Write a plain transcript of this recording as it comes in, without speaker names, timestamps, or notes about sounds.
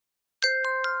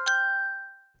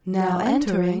Now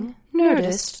entering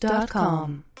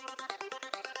Nerdist.com.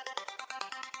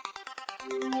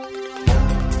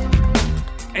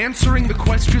 Answering the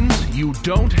questions you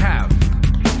don't have.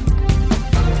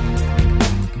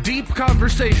 Deep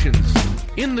conversations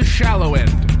in the shallow end.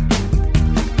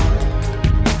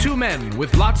 Two men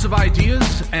with lots of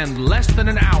ideas and less than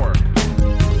an hour.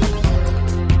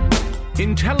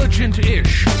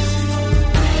 Intelligent-ish.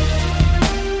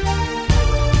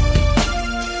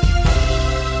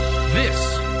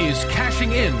 This is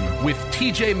Cashing In with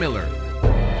TJ Miller.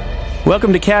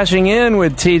 Welcome to Cashing In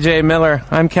with TJ Miller.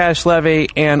 I'm Cash Levy,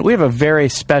 and we have a very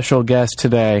special guest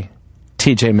today,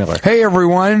 TJ Miller. Hey,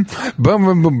 everyone. Boom,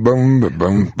 boom, boom, boom,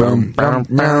 boom, boom, boom.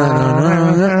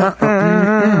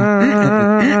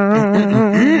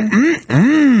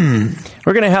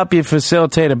 We're going to help you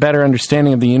facilitate a better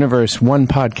understanding of the universe, one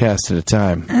podcast at a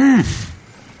time.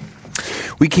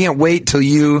 We can't wait till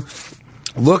you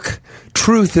look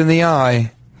truth in the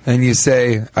eye and you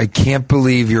say, I can't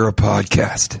believe you're a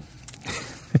podcast.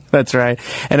 That's right.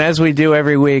 And as we do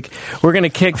every week, we're going to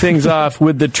kick things off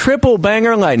with the Triple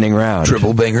Banger Lightning Round.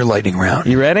 Triple Banger Lightning Round.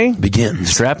 You ready?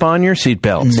 Begins. Strap on your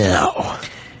seatbelts. Now.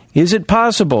 Is it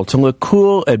possible to look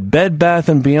cool at Bed Bath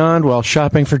 & Beyond while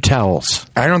shopping for towels?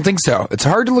 I don't think so. It's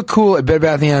hard to look cool at Bed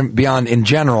Bath & Beyond in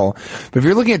general, but if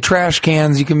you're looking at trash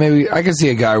cans, you can I can see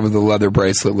a guy with a leather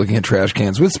bracelet looking at trash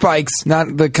cans with spikes,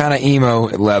 not the kind of emo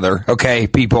leather. Okay,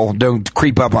 people, don't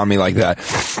creep up on me like that.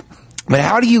 But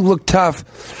how do you look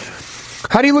tough?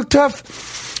 How do you look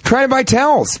tough? Try to buy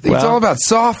towels. It's all about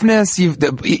softness.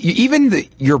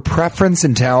 Your preference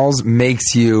in towels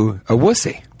makes you a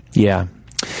wussy. Yeah.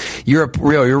 You're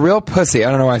a real pussy.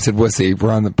 I don't know why I said wussy.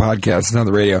 We're on the podcast, it's not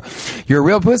the radio. You're a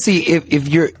real pussy if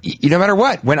you're, no matter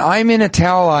what. When I'm in a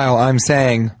towel aisle, I'm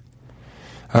saying,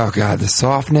 oh God, the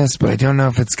softness, but I don't know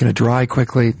if it's going to dry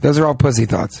quickly. Those are all pussy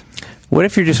thoughts. What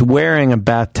if you're just wearing a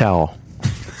bath towel?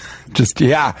 Just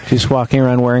walking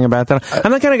around wearing a bath towel.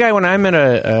 I'm the kind of guy, when I'm at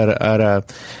a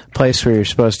place where you're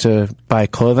supposed to buy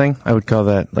clothing, I would call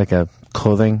that like a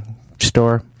clothing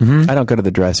store. Mm-hmm. I don't go to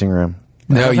the dressing room.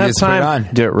 No, you just put it on.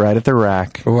 Do it right at the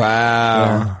rack.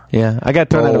 Wow. Yeah. I got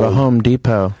thrown out of a Home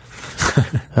Depot.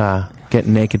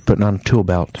 Getting naked, putting on a tool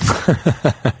belt.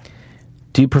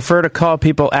 Do you prefer to call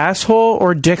people asshole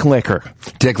or dick licker?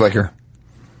 Dick licker.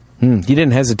 You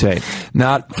didn't hesitate.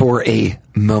 Not for a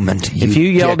moment. If you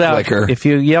yelled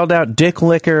out dick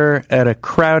licker at a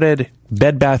crowded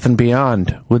Bed Bath &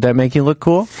 Beyond, would that make you look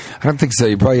cool? I don't think so.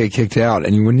 You'd probably get kicked out,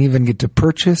 and you wouldn't even get to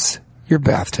purchase your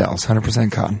bath towels. 100%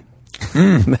 cotton.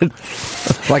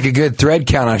 Like a good thread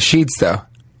count on sheets, though.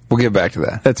 We'll get back to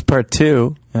that. That's part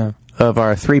 2 of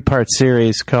our 3-part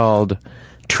series called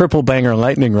Triple Banger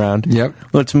Lightning Round. Yep.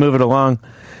 Let's move it along.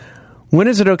 When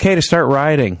is it okay to start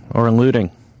rioting or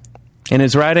looting? And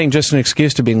is rioting just an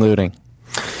excuse to be looting?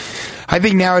 I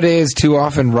think nowadays, too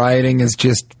often, rioting is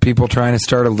just people trying to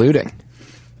start a looting.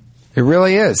 It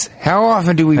really is. How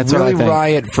often do we really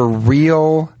riot for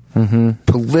real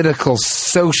political,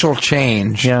 social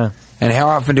change? Yeah. And how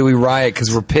often do we riot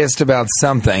because we're pissed about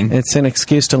something? It's an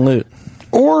excuse to loot.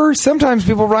 Or sometimes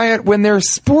people riot when their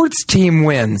sports team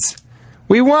wins.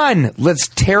 We won. Let's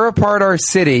tear apart our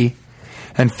city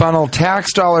and funnel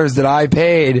tax dollars that I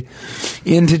paid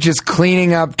into just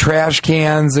cleaning up trash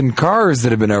cans and cars that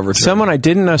have been overturned. Someone I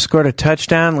didn't know scored a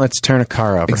touchdown, let's turn a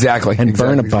car over. Exactly. And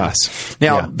burn a bus.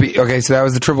 Now, okay, so that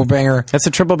was the Triple Banger. That's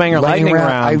a Triple Banger lightning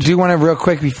round. I do want to, real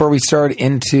quick, before we start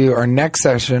into our next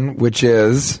session, which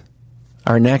is...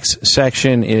 Our next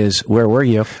section is Where Were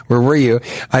You? Where Were You?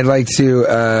 I'd like to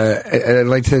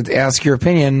ask your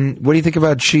opinion. What do you think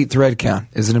about sheet thread count?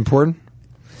 Is it important?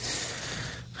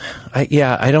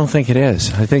 I don't think it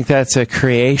is. I think that's a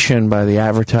creation by the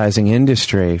advertising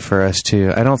industry for us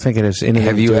to... I don't think it is anything.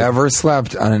 Have you ever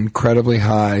slept on an incredibly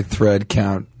high thread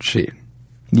count sheet?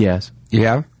 Yes. You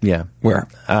have? Yeah. Where?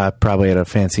 Probably at a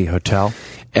fancy hotel.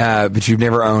 But you've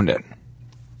never owned it?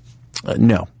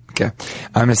 No. Okay.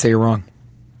 I'm going to say you're wrong.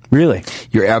 Really?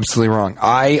 You're absolutely wrong.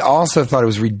 I also thought it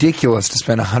was ridiculous to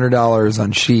spend $100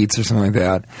 on sheets or something like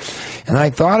that. And I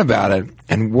thought about it,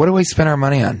 and what do we spend our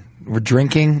money on? We're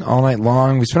drinking all night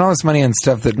long. We spend all this money on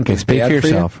stuff that is speak bad for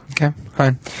yourself. For you. Okay,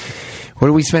 fine. What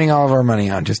are we spending all of our money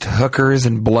on? Just hookers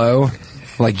and blow?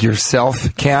 Like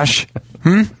yourself, Cash?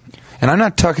 And I'm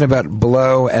not talking about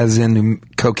blow as in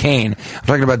cocaine. I'm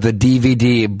talking about the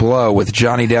DVD Blow with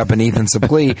Johnny Depp and Ethan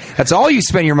Suplee. That's all you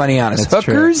spend your money on is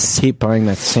hookers. Keep buying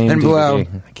that same and DVD. Blow.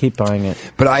 Keep buying it.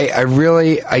 But I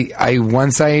really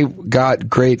once I got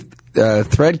great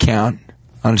thread count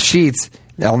on sheets,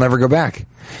 I'll never go back.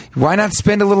 Why not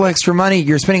spend a little extra money?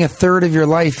 You're spending a third of your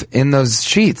life in those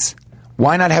sheets.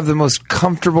 Why not have the most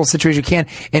comfortable situation you can?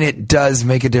 And it does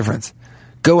make a difference.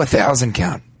 Go 1,000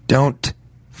 count. Don't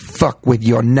fuck with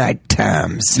your night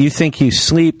times. You think you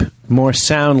sleep more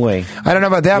soundly? I don't know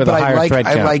about that, with but a higher thread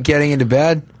count. I like getting into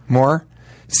bed more.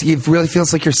 See, it really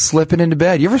feels like you're slipping into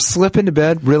bed. You ever slip into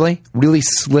bed? Really? Really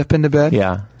slip into bed?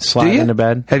 Yeah. Slide into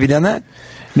bed. Have you done that?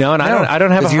 No, and I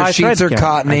don't have a high thread count. Your sheets are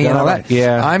cottony and all that.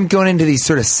 Yeah. I'm going into these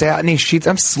sort of satiny sheets.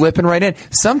 I'm slipping right in.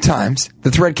 Sometimes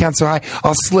the thread count's so high,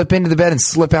 I'll slip into the bed and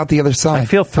slip out the other side. I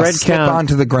feel thread slip count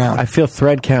onto the ground. I feel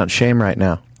thread count shame right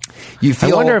now.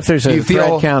 I wonder if there's a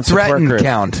thread count support group.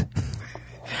 Count.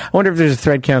 I wonder if there's a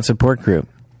thread count support group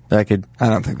that I could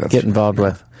get involved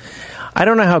with. I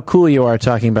don't know how cool you are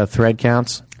talking about thread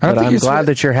counts, but I'm glad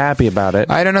that you're happy about it.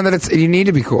 I don't know that you need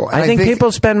to be cool. I think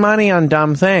people spend money on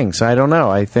dumb things. I don't know.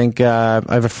 I think I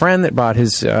have a friend that bought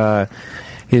his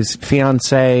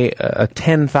fiancée a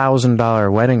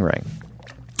 $10,000 wedding ring.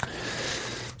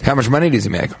 How much money does he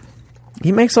make?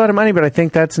 He makes a lot of money, but I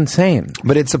think that's insane.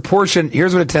 But it's a portion.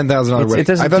 Here's what a $10,000 wedding.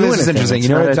 I thought this is interesting. You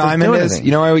know what a diamond is?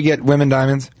 You know why we get women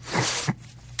diamonds?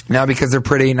 Not because they're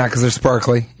pretty, not because they're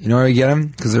sparkly. You know why we get them?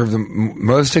 Because they're the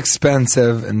most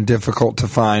expensive and difficult to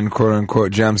find,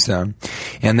 quote-unquote, gemstone.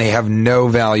 And they have no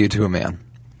value to a man.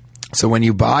 So when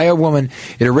you buy a woman,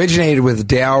 it originated with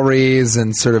dowries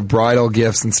and sort of bridal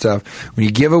gifts and stuff. When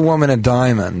you give a woman a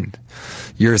diamond,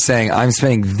 you're saying, I'm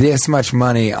spending this much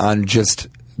money on just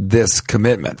this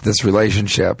commitment, this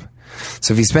relationship.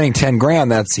 So if he's spending 10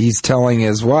 grand, he's telling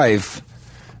his wife,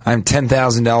 I'm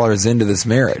 $10,000 into this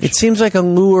marriage. It seems like a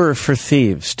lure for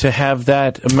thieves to have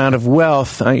that amount of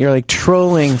wealth. You're like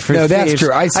trolling for thieves. No, that's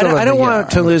true. I don't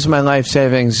want to lose my life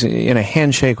savings in a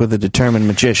handshake with a determined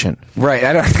magician. Right.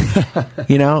 I don't.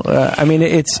 You know, I mean,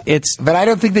 it's. But I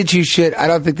don't think that you should. I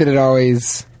don't think that it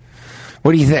always.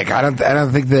 What do you think? I don't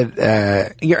think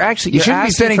that you shouldn't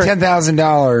be spending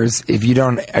 $10,000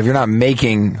 if you're not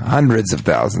making hundreds of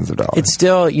thousands of dollars. It's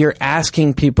still you're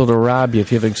asking people to rob you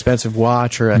if you have an expensive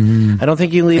watch or I don't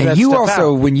think you leave and that you stuff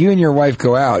also, out. when you and your wife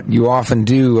go out, you often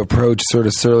do approach sort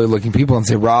of surly looking people and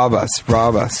say, "Rob us,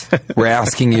 rob us. We're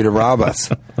asking you to rob us.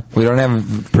 We don't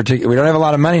have a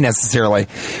lot of money necessarily,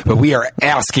 but we are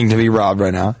asking to be robbed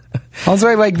right now." Also,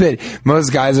 I like that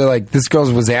most guys are like, this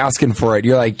girl was asking for it.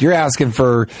 You're like, you're asking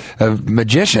for a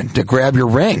magician to grab your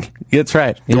ring. That's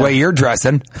right. The way you're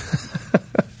dressing.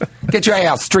 Get your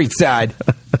ass street side.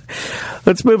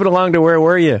 Let's move it along to where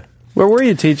were you? Where were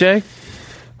you, TJ?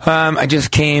 I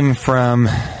just came from,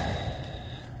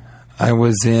 I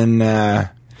was in, I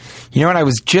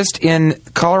was just in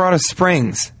Colorado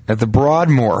Springs at the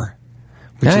Broadmoor.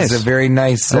 Which is a very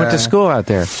nice... I went to school out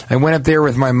there. I went up there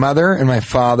with my mother and my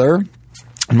father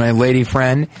and my lady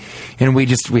friend, and we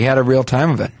had a real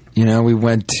time of it. You know, we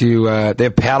went to... they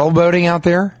have paddle boating out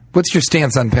there. What's your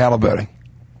stance on paddle boating?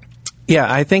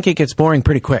 Yeah, I think it gets boring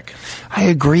pretty quick. I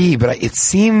agree, but it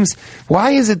seems...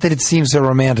 Why is it that it seems so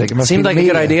romantic? It seemed like a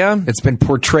good idea. It's been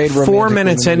portrayed romantic. 4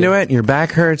 minutes into it, your back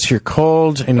hurts, you're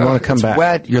cold, and you want to come back. It's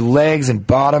wet. Your legs and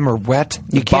bottom are wet.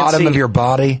 The bottom of your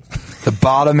body. The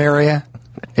bottom area.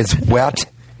 It's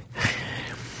wet.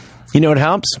 You know what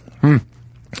helps?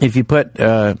 If you put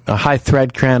a high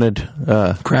thread crowned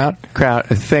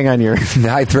thing on your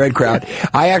high thread crown.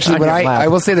 I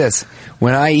will say this: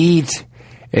 when I eat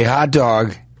a hot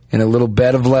dog and a little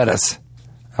bed of lettuce,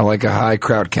 I like a high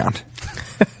kraut count.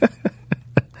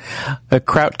 A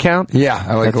kraut count? Yeah,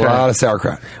 I like lot of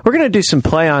sauerkraut. We're going to do some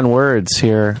play on words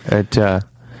here at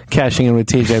Cashing In with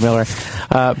TJ Miller.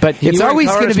 But it's always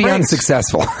going to be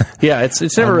unsuccessful. Yeah,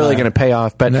 it's never really going to pay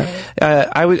off. But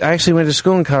I actually went to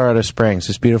school in Colorado Springs,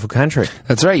 this beautiful country.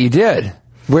 That's right, you did.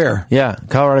 Where? Yeah,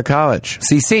 Colorado College.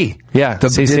 CC. Yeah,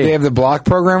 CC. Did they have the block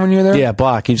program when you were there? Yeah,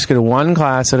 block. You just go to one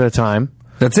class at a time.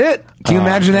 That's it? Can you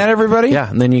imagine that, everybody? Yeah,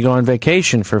 and then you go on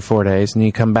vacation for 4 days, and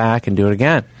you come back and do it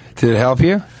again. Did it help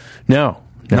you? No.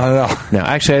 Not at all. No,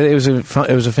 actually, it was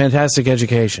a fantastic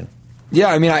education. Yeah,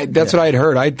 I mean, that's what I had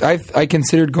heard. I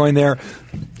considered going there.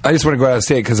 I just want to go out of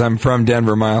state because I'm from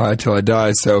Denver, mile high till I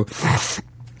die. So,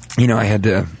 I had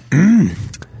to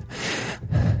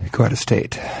go out of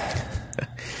state.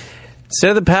 Instead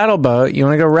of the paddle boat, you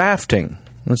want to go rafting.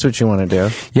 That's what you want to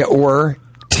do. Yeah, or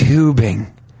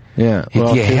tubing. Yeah.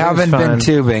 If you haven't been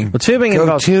tubing, go tubing.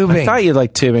 I thought you'd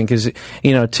like tubing because,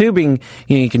 tubing,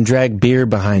 you can drag beer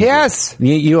behind you. Yes.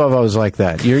 You have always liked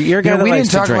that. You're a guy that we likes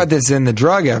didn't talk to drink. about this in the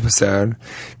drug episode,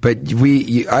 but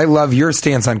I love your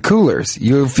stance on coolers.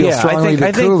 You feel strongly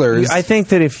that coolers. I think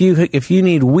that if you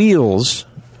need wheels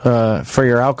for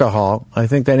your alcohol, I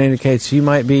think that indicates you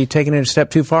might be taking it a step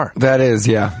too far. That is,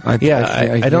 yeah. I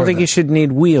don't think you should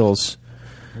need wheels.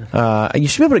 You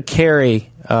should be able to carry...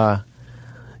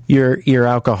 your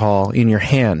alcohol in your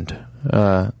hand.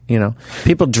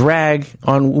 People drag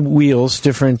on wheels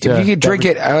different. If you could drink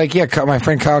it, my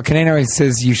friend Kyle Canano, he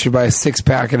says you should buy a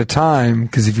 6-pack at a time,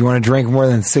 because if you want to drink more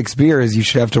than 6 beers, you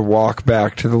should have to walk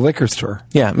back to the liquor store.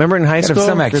 Yeah, remember in high school,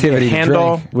 some activity a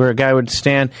handle where a guy would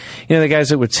stand. The guys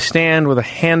that would stand with a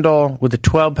handle with a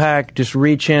 12-pack, just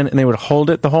reach in, and they would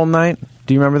hold it the whole night.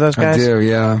 Do you remember those guys? I do,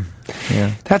 yeah.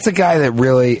 That's a guy that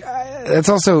really. That's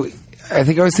also. I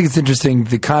always think it's interesting,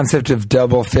 the concept of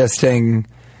double fisting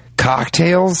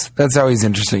cocktails. That's always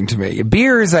interesting to me.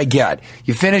 Beers, I get.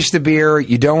 You finish the beer,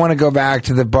 you don't want to go back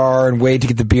to the bar and wait to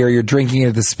get the beer. You're drinking it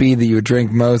at the speed that you would drink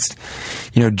most,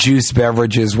 juice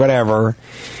beverages, whatever.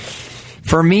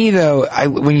 For me, though,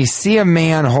 when you see a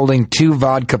man holding 2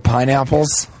 vodka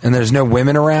pineapples and there's no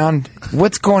women around,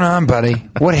 what's going on, buddy?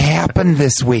 What happened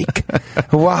this week?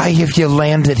 Why have you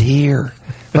landed here?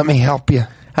 Let me help you.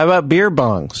 How about beer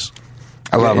bongs?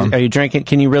 I love them. Are you drinking?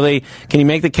 Can you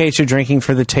make the case you're drinking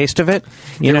for the taste of it?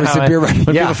 When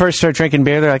people first start drinking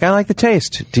beer, they're like, I like the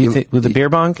taste. Do you think with the beer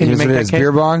bong, can you make that case?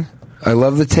 Beer bong, I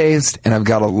love the taste, and I've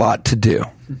got a lot to do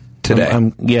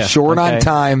today. Short on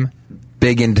time,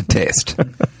 big into taste.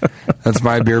 That's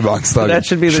my beer bong slogan. That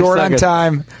should be the short slogan. On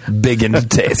time, big into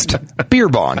taste. Beer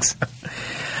bongs.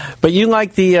 But you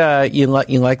like the you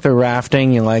like the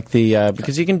rafting, you like the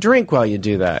because you can drink while you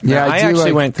do that. Yeah, I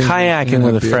actually went kayaking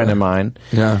with a friend of mine.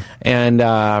 Yeah, and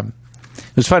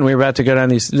it was fun. We were about to go down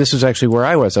these. This was actually where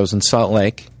I was. I was in Salt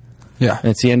Lake. Yeah,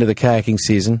 and it's the end of the kayaking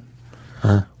season.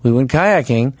 We went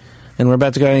kayaking, and we're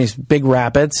about to go down these big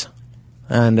rapids,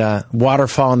 and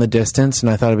waterfall in the distance.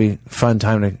 And I thought it'd be a fun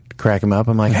time to crack him up.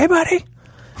 I'm like, hey, buddy,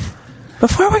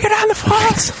 before we go down the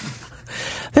falls.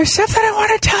 There's something I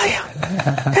want to tell you.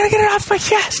 Gotta get it off my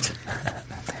chest.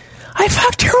 I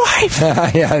fucked your wife.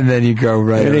 Yeah, and then you go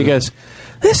right. And he goes,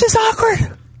 this is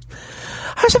awkward.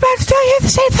 I was about to tell you the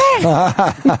same thing.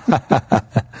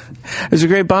 It was a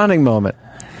great bonding moment.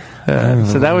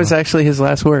 So that was actually his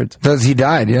last words. Because he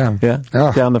died, yeah. Yeah,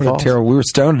 oh, down the falls. Terrible. We were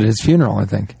stoned at his funeral, I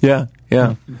think. Yeah.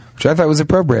 Which I thought was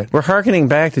appropriate. We're hearkening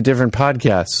back to different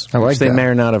podcasts, which they may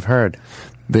or not have heard.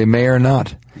 They may or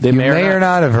not. You may or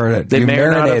not have heard it. They may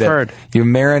or not have heard. You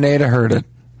marinate heard it.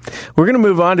 We're going to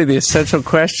move on to the essential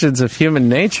questions of human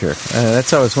nature.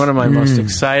 That's always one of my most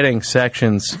exciting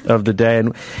sections of the day.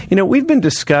 And, we've been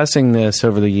discussing this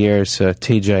over the years,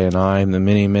 TJ and I, in the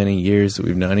many, many years that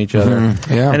we've known each other.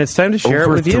 Yeah. And it's time to share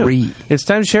Over it with 3. you. It's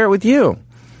time to share it with you.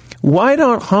 Why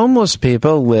don't homeless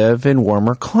people live in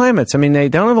warmer climates? I mean, they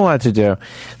don't have a lot to do.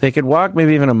 They could walk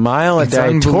maybe even a mile a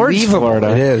day towards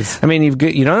Florida. It is. I mean, you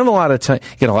don't have a lot of time.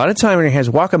 You get a lot of time on your hands.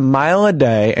 Walk a mile a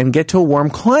day and get to a warm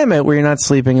climate where you're not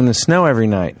sleeping in the snow every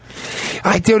night.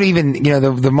 I don't even,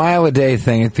 the mile a day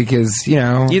thing, because,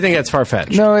 You think that's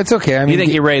far-fetched? No, it's okay. I mean, you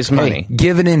think you raise money? Hey,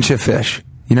 give an inch of fish.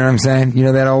 You know what I'm saying? You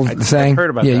know that old saying? I've heard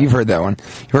about that. Yeah, you've heard that one.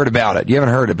 You've heard about it. You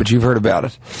haven't heard it, but you've heard about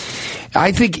it.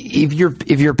 I think if you're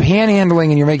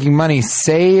panhandling and you're making money,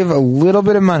 save a little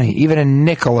bit of money, even a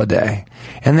nickel a day,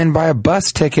 and then buy a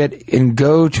bus ticket and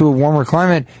go to a warmer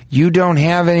climate. You don't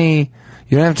have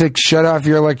to shut off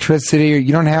your electricity, or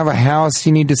you don't have a house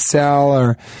you need to sell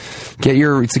or get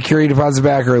your security deposit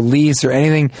back or a lease or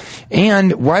anything.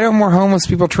 And why don't more homeless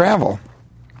people travel?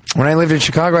 When I lived in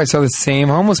Chicago, I saw the same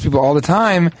homeless people all the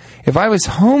time. If I was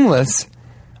homeless,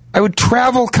 I would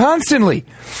travel constantly.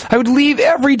 I would leave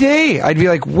every day. I'd be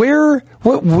like,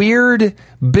 what weird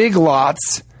Big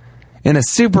Lots in a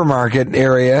supermarket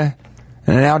area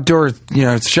and an outdoor,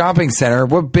 shopping center,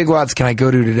 what Big Lots can I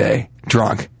go to today?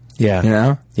 Drunk.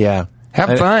 Yeah. Yeah.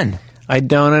 Have fun. I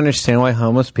don't understand why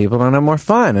homeless people don't have more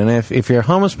fun. And if you're a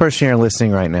homeless person, you're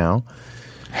listening right now.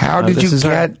 How did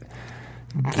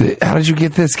you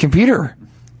get this computer?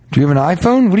 Do you have an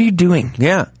iPhone? What are you doing?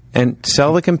 Yeah. And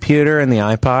sell the computer and the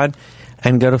iPod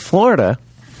and go to Florida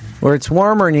where it's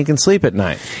warmer and you can sleep at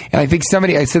night. And I think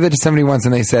I said that to somebody once,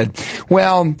 and they said,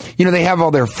 well, they have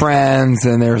all their friends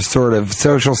and their sort of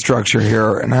social structure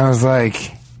here. And I was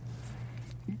like,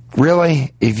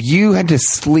 really? If you had to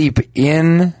sleep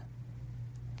in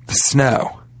the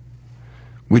snow,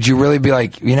 would you really be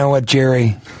like, you know what,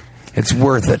 Jerry? It's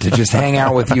worth it to just hang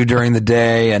out with you during the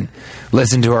day and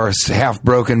listen to our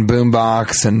half-broken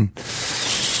boombox and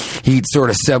eat sort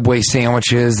of Subway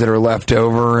sandwiches that are left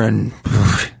over. And,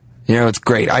 it's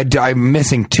great. I'm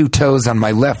missing 2 toes on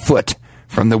my left foot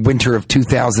from the winter of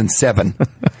 2007.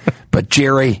 But,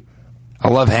 Jerry, I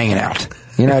love hanging out.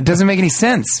 It doesn't make any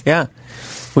sense. Yeah.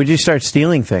 Would you start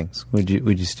stealing things? Would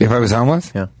you steal? If I was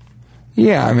homeless? Yeah.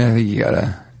 Yeah, I mean, I think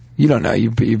you You don't know.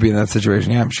 You'd be in that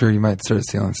situation. Yeah, I'm sure you might start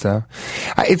stealing stuff.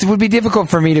 It would be difficult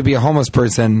for me to be a homeless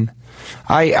person.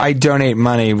 I donate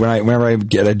money whenever I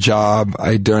get a job.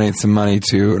 I donate some money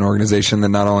to an organization that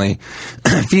not only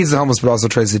feeds the homeless but also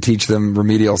tries to teach them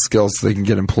remedial skills so they can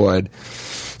get employed.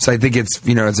 So I think it's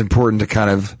important to kind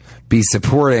of be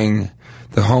supporting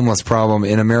the homeless problem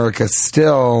in America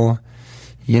still.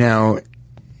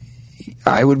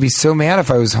 I would be so mad if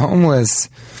I was homeless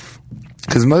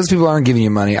because most people aren't giving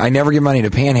you money. I never give money to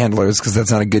panhandlers because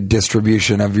that's not a good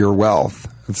distribution of your wealth.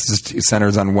 It's just it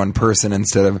centers on one person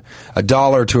instead of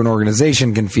 $1 to an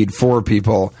organization can feed 4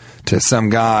 people to some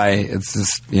guy. It's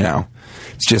just,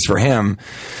 it's just for him.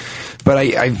 But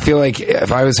I feel like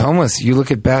if I was homeless, you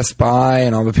look at Best Buy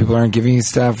and all the people aren't giving you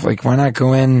stuff. Like, why not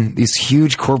go in these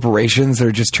huge corporations that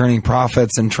are just turning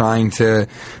profits and trying to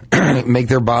make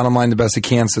their bottom line the best it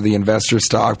can so the investor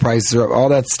stock prices are up. All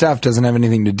that stuff doesn't have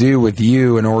anything to do with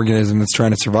you, an organism that's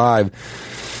trying to survive.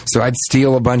 So I'd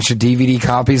steal a bunch of DVD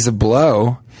copies of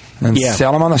Blow and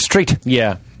sell them on the street.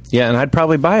 Yeah, and I'd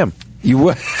probably buy them. You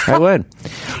would? I would.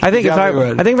 I think if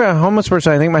I'm a homeless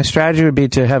person, I think my strategy would be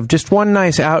to have just one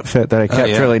nice outfit that I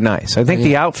kept really nice. I think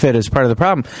the outfit is part of the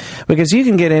problem because you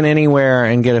can get in anywhere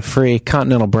and get a free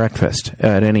continental breakfast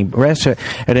at any restaurant,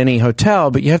 at any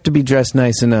hotel, but you have to be dressed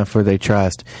nice enough where they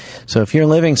trust. So if you're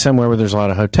living somewhere where there's a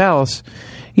lot of hotels,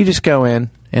 you just go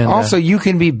in. And also, you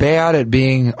can be bad at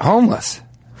being homeless.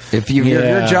 If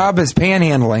your job is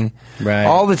panhandling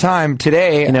all the time.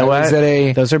 Today, you know what?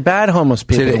 Those are bad homeless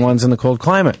people, the ones in the cold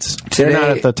climates. They're not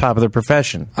at the top of their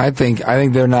profession. I think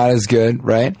they're not as good,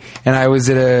 right? And I was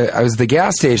at the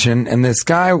gas station, and this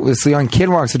young kid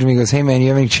walks up to me and goes, "Hey man, you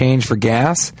have any change for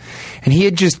gas?" And he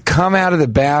had just come out of the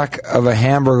back of a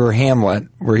hamburger hamlet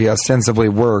where he ostensibly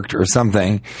worked or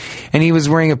something, and he was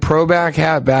wearing a pro back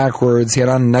hat backwards. He had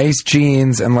on nice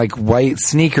jeans and like white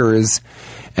sneakers.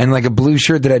 And like a blue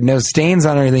shirt that had no stains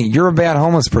on or anything. You're a bad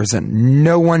homeless person.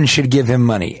 No one should give him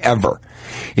money, ever.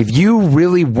 If you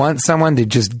really want someone to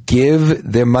just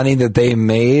give the money that they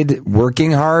made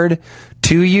working hard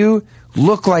to you,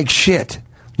 look like shit.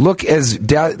 Look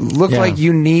like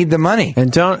you need the money.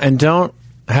 And don't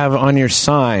have on your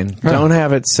sign, don't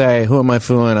have it say, "Who am I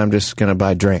fooling? I'm just going to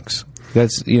buy drinks."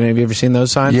 That's have you ever seen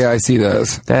those signs? Yeah, I see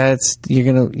those.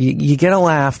 You get a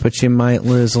laugh, but you might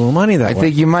lose a little money that way. I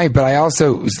think you might, but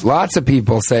lots of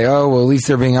people say, "Oh, well, at least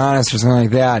they're being honest" or something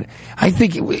like that. I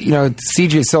think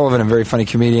C.J. Sullivan, a very funny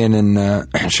comedian in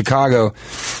Chicago,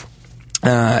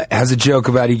 has a joke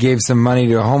about he gave some money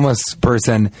to a homeless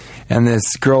person, and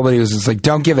this girl that he was just like,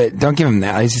 don't give him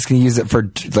that. He's just going to use it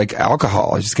for like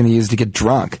alcohol. He's just going to use it to get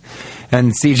drunk.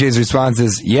 And C.J.'s response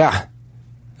is, "Yeah,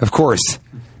 of course.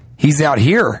 He's out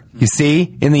here, you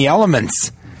see, in the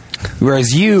elements.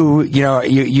 Whereas you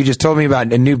just told me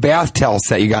about a new bath towel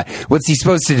set you got. What's he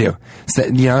supposed to do?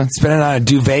 Spend it on a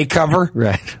duvet cover?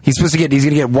 Right. He's going to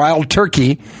get wild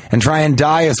turkey and try and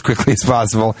die as quickly as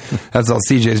possible." That's all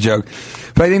CJ's joke.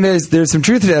 But I think there's some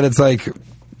truth to that. It's like,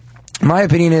 my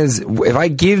opinion is, if I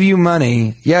give you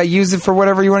money, use it for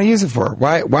whatever you want to use it for.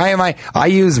 Why am I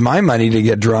use my money to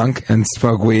get drunk and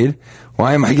smoke weed.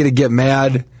 Why am I going to get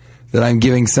mad that I'm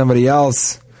giving somebody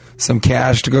else some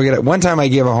cash to go get it? One time I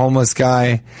gave a homeless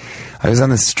guy, I was on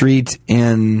the street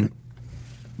in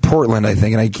Portland, I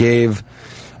think, and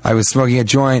I was smoking a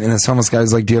joint, and this homeless guy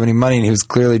was like, "Do you have any money?" And he was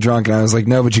clearly drunk, and I was like,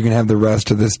 "No, but you can have the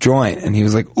rest of this joint." And he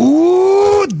was like,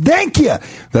 "Ooh, thank you."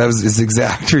 That was his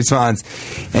exact response.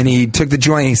 And he took the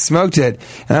joint, and he smoked it,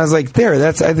 and I was like,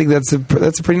 I think that's a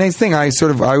pretty nice thing. I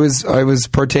was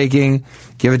partaking,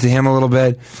 give it to him a little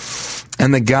bit,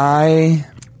 and the guy,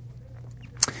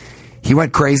 he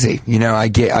went crazy.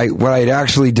 What I had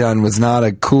actually done was not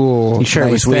a cool, nice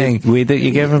it was thing. Weed that you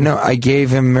gave him? No, I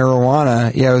gave him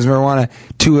marijuana. Yeah, it was marijuana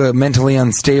to a mentally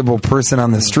unstable person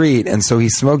on the street. And so he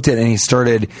smoked it, and he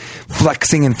started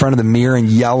flexing in front of the mirror and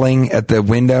yelling at the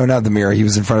window. Not the mirror. He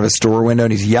was in front of a store window,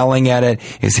 and he's yelling at it.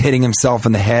 He's hitting himself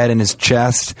in the head and his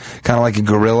chest, kind of like a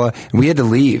gorilla. And we had to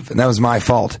leave, and that was my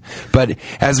fault. But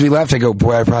as we left, I go,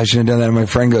 "Boy, I probably shouldn't have done that." And my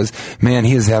friend goes, "Man,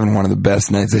 he is having one of the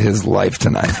best nights of his life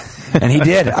tonight." And he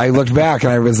did. I looked back,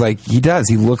 and I was like, he does.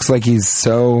 He looks like he's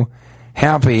so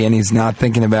happy, and he's not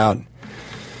thinking about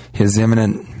his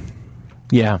imminent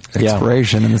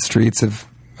expiration in the streets of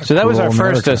So that was our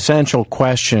America. first essential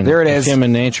question. There it is.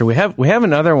 Human nature. We have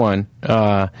another one,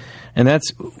 and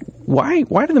that's why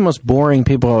do the most boring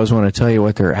people always want to tell you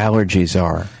what their allergies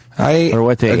are? Or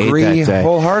what they agree ate that day.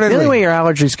 wholeheartedly. The only way your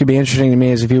allergies could be interesting to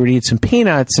me is if you were to eat some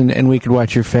peanuts and we could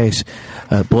watch your face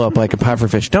blow up like a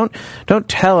pufferfish. Don't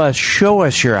tell us, show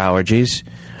us your allergies.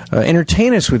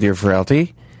 Entertain us with your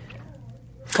frailty.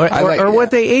 Or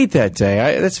what they ate that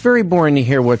day. It's very boring to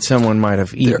hear what someone might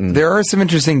have eaten. There are some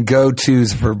interesting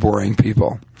go-tos for boring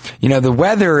people. The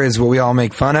weather is what we all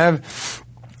make fun of,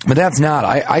 but that's not.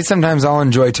 I sometimes I'll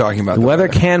enjoy talking about the weather.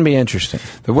 Can be interesting.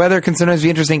 The weather can sometimes be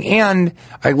interesting, and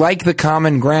I like the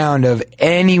common ground of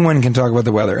anyone can talk about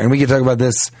the weather, and we can talk about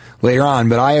this later on,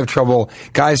 but I have trouble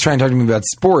guys trying to talk to me about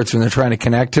sports when they're trying to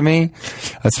connect to me,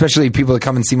 especially people that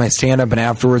come and see my stand-up, and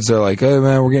afterwards they're like, hey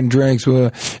man, we're getting drinks.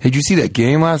 Hey, did you see that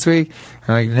game last week?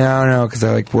 I'm like, no, because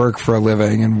I work for a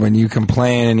living, and when you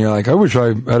complain and you're like, I wish I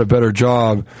had a better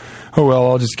job, oh,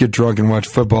 well, I'll just get drunk and watch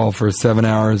football for 7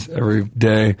 hours every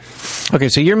day. Okay,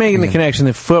 so you're making the connection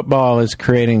that football is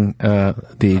creating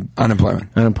the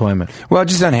unemployment. Well,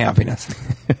 just unhappiness.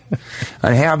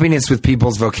 Unhappiness with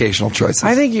people's vocational choices.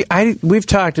 I think we've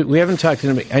talked. We haven't talked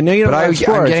to. I know you don't. But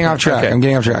I'm getting off track. Okay. I'm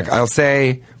getting off track. I'll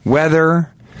say weather.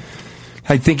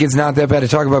 I think it's not that bad to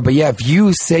talk about. But yeah, if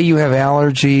you say you have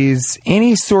allergies,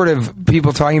 any sort of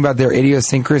people talking about their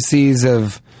idiosyncrasies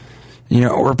of.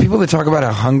 Or people that talk about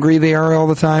how hungry they are all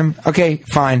the time. Okay,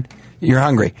 fine. You're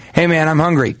hungry. Hey, man, I'm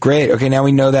hungry. Great. Okay, now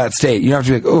we know that state. You don't have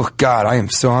to be like, oh, God, I am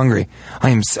so hungry.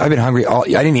 I've been hungry I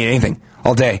didn't eat anything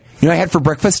all day. I had for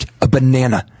breakfast? A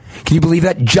banana. Can you believe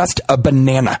that? Just a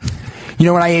banana.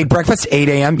 When I ate breakfast? 8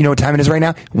 a.m. You know what time it is right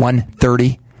now? 1:30. Do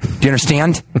you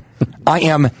understand? I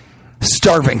am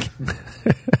starving.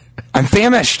 I'm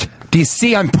famished. Do you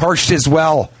see I'm parched as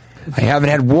well? I haven't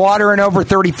had water in over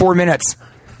 34 minutes.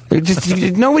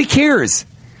 Nobody cares.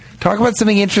 Talk about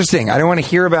something interesting. I don't want to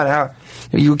hear about how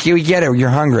you get it. You're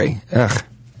hungry. Ugh.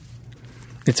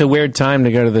 It's a weird time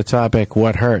to go to the topic,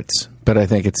 what hurts? But I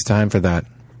think it's time for that.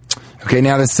 Okay,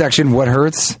 now this section, what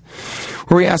hurts?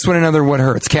 Where we ask one another what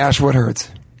hurts. Cash, what hurts?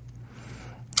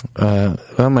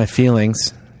 Well, my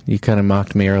feelings. You kind of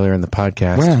mocked me earlier in the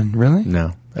podcast. When? Really?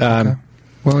 No. Okay.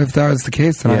 Well, if that was the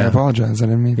case, then I apologize. I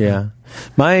didn't mean to.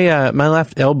 My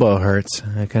left elbow hurts.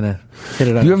 I kind of hit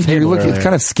it on the table earlier. It's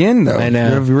kind of skin, though. I know.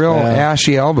 You have real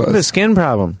ashy elbows. I have a skin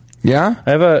problem. Yeah?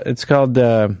 It's called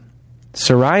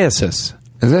psoriasis.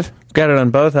 Is it? Got it on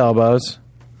both elbows.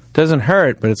 Doesn't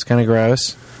hurt, but it's kind of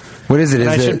gross. What is it?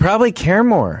 I should probably care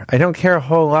more. I don't care a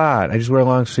whole lot. I just wear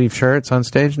long sleeve shirts on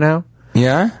stage now.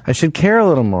 Yeah? I should care a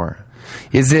little more.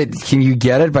 Can you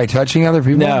get it by touching other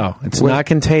people? No, it's not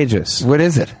contagious. What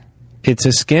is it? It's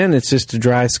a skin. It's just a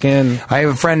dry skin. I have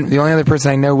a friend. The only other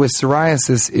person I know with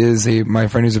psoriasis is my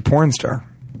friend who's a porn star.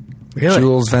 Really?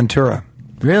 Jules Ventura.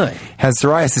 Really? Has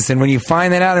psoriasis. And when you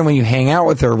find that out and when you hang out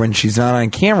with her when she's not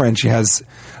on camera and she has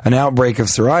an outbreak of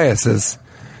psoriasis,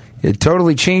 it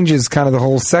totally changes kind of the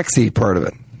whole sexy part of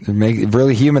it. It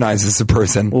really humanizes the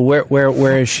person. Well,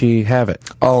 where does she have it?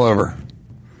 All over.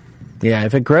 Yeah,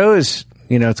 if it grows,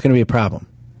 it's going to be a problem.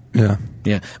 Yeah.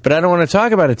 Yeah, but I don't want to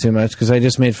talk about it too much because I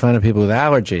just made fun of people with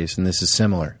allergies, and this is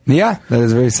similar. Yeah, that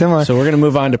is very similar. So we're going to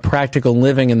move on to practical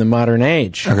living in the modern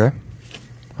age. Okay.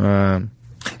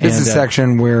 This is a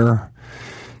section where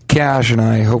Cash and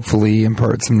I hopefully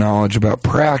impart some knowledge about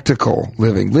practical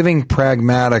living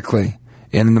pragmatically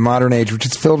in the modern age, which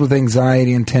is filled with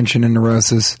anxiety and tension and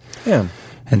neurosis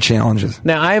and challenges.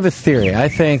 Now, I have a theory. I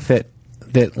think that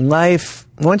life,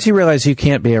 once you realize you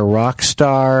can't be a rock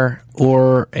star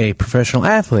or a professional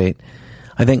athlete,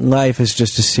 I think life is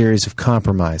just a series of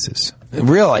compromises.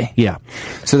 Really? Yeah.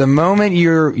 So the moment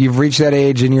you've reached that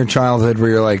age in your childhood where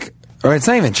you're like, or it's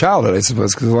not even childhood, I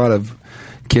suppose, because a lot of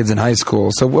kids in high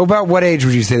school. So about what age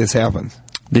would you say this happens?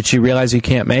 That you realize you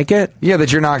can't make it? Yeah,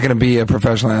 that you're not going to be a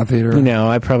professional athlete.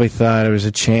 I probably thought there was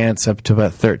a chance up to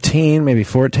about 13, maybe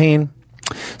 14.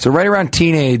 So right around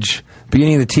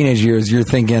beginning of the teenage years, you're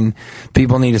thinking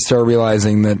people need to start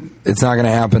realizing that it's not going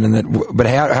to happen. But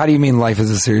how do you mean life is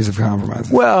a series of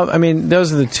compromises? Well, I mean,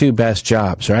 those are the two best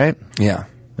jobs, right? Yeah.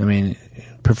 I mean,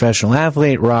 professional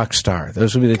athlete, rock star.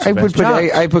 Those would be the two best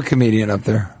jobs. I put comedian up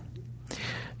there.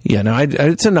 Yeah, no,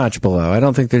 it's a notch below. I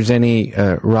don't think there's any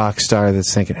rock star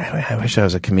that's thinking, I wish I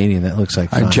was a comedian. That looks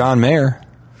like fun. John Mayer.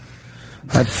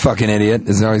 That fucking idiot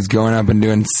is always going up and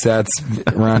doing sets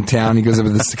around town. He goes up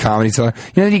to this comedy cellar.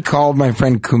 You know that he called my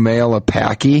friend Kumail a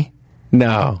Packy?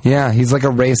 No. Yeah, he's like a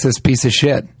racist piece of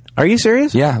shit. Are you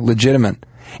serious? Yeah, legitimate.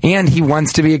 And he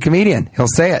wants to be a comedian. He'll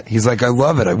say it. He's like, I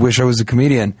love it. I wish I was a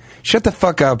comedian. Shut the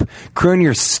fuck up. Croon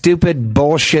your stupid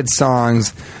bullshit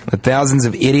songs that thousands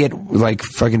of idiot, like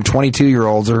fucking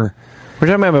 22-year-olds are. We're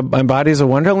talking about My Body's a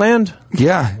Wonderland?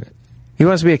 Yeah. He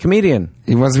wants to be a comedian.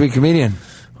 He wants to be a comedian.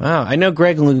 Wow. I know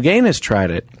Greg Louganis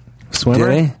tried it.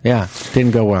 Swimmer? Did he? Yeah.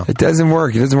 Didn't go well. It doesn't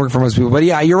work. It doesn't work for most people. But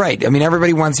yeah, you're right. I mean,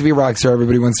 everybody wants to be a rock star.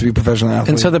 Everybody wants to be a professional athlete.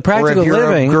 And so the practical or if you're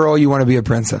living... a girl, you want to be a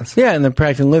princess. Yeah, and the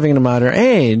practical living in a modern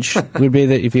age would be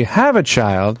that if you have a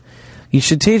child, You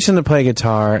should teach them to play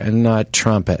guitar and not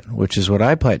trumpet, which is what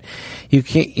I played. You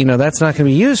can't, that's not going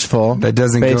to be useful. That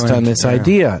doesn't based go on this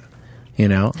idea.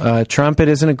 Trumpet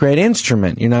isn't a great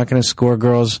instrument. You're not going to score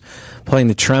girls playing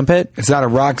the trumpet. It's not a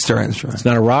rock star instrument. It's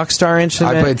not a rock star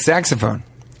instrument. I played saxophone.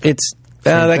 It's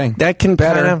thing. that can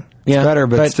better. Kind of, it's better,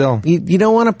 but still. You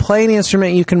don't want to play an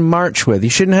instrument you can march with. You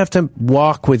shouldn't have to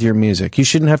walk with your music. You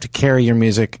shouldn't have to carry your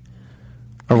music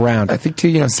around. I think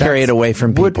too, carry it away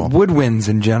from people. Woodwinds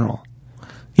in general.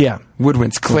 Yeah.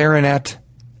 Woodwinds, clarinet,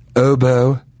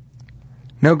 oboe.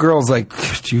 No girl's like,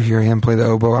 did you hear him play the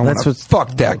oboe? I want to fuck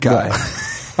that guy.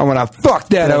 I want to fuck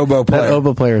that oboe player. That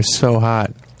oboe player is so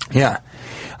hot. Yeah.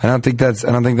 I don't think that's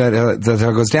how it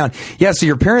goes down. Yeah, so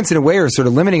your parents in a way are sort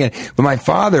of limiting it. But my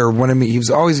father wanted me, he was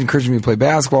always encouraging me to play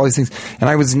basketball, all these things. And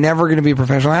I was never going to be a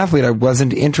professional athlete. I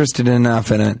wasn't interested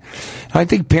enough in it. And I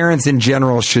think parents in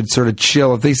general should sort of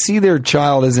chill. If they see their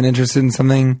child isn't interested in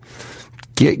something,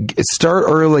 start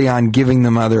early on giving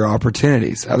them other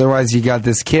opportunities. Otherwise, you got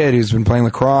this kid who's been playing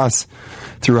lacrosse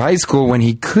through high school when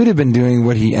he could have been doing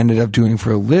what he ended up doing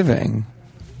for a living,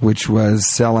 which was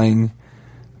selling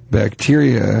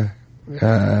bacteria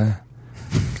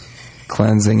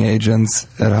cleansing agents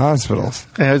at hospitals.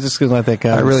 I was just going to let that go.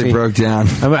 I really broke down.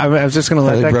 I was just going to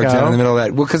let that go. I broke down in the middle of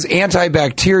that. Well, because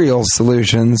antibacterial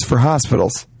solutions for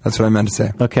hospitals. That's what I meant to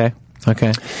say. Okay.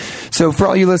 So for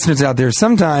all you listeners out there,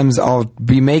 sometimes I'll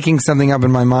be making something up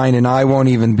in my mind and I won't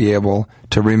even be able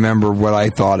to remember what I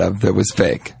thought of that was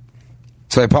fake.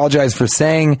 So I apologize for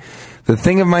saying the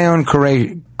thing of my own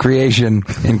creation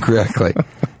incorrectly.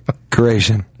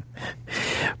 Creation.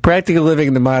 Practical living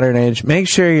in the modern age. Make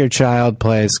sure your child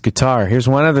plays guitar. Here's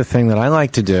one other thing that I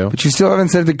like to do. But you still haven't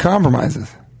said the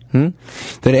compromises.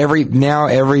 That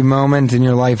every moment in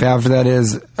your life after that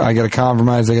is, I got to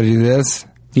compromise, I got to do this.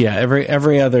 Yeah,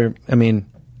 every other,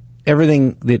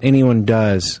 everything that anyone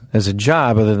does as a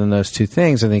job other than those two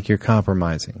things, I think you're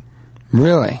compromising.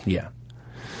 Really? Yeah.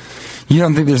 You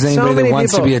don't think there's anybody that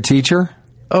wants to be a teacher?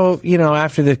 Oh,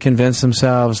 after they convince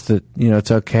themselves that,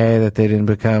 it's okay that they didn't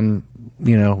become,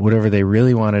 whatever they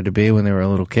really wanted to be when they were a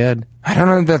little kid. I don't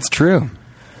know if that's true.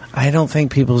 I don't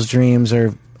think people's dreams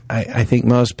are, I think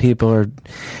most people are,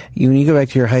 when you go back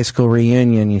to your high school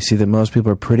reunion, you see that most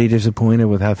people are pretty disappointed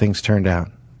with how things turned out.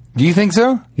 Do you think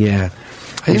so? Yeah.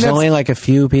 There's only like a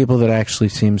few people that actually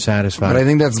seem satisfied. But I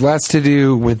think that's less to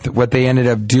do with what they ended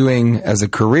up doing as a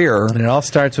career. And it all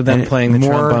starts with them playing the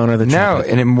trombone or the trumpet. No,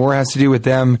 and it more has to do with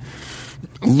them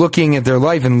looking at their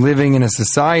life and living in a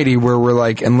society where we're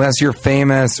like, unless you're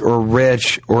famous or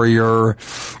rich or you're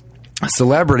a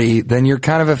celebrity, then you're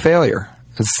kind of a failure.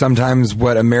 It's sometimes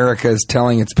what America is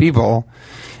telling its people.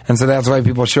 And so that's why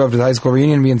people show up to the high school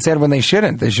reunion being sad when they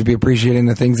shouldn't. They should be appreciating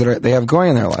the things that they have going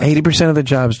in their life. 80% of the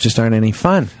jobs just aren't any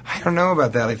fun. I don't know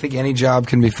about that. I think any job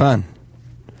can be fun.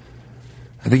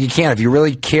 I think you can. If you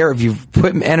really care, if you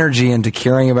put energy into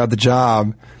caring about the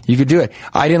job, you could do it.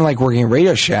 I didn't like working at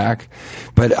Radio Shack,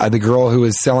 but the girl who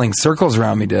was selling circles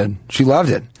around me did. She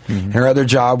loved it. Mm-hmm. Her other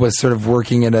job was sort of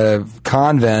working at a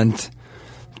convent,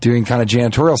 doing kind of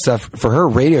janitorial stuff. For her,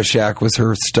 Radio Shack was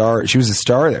her star. She was a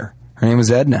star there. Her name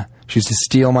was Edna. She used to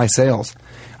steal my sales.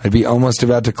 I'd be almost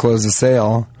about to close a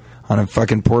sale on a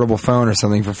fucking portable phone or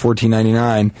something for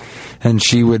 $14.99, and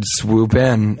she would swoop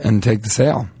in and take the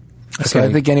sale. Okay. So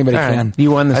I think anybody can.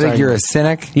 You won this. I think you're a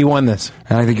cynic. You won this.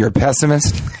 And I think you're a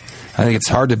pessimist. I think it's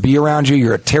hard to be around you.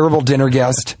 You're a terrible dinner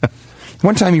guest.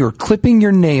 One time you were clipping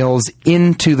your nails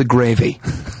into the gravy.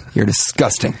 You're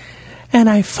disgusting. And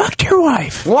I fucked your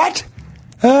wife. What?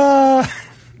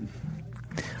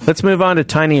 Let's move on to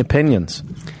tiny opinions.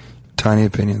 Tiny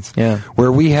opinions. Yeah.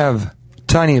 Where we have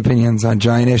tiny opinions on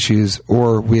giant issues,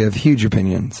 or we have huge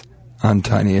opinions on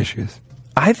tiny issues.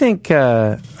 I think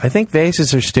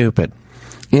vases are stupid.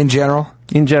 In general?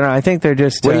 In general, I think they're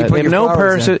just Where do you put they have your no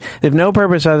flowers purpose. They have no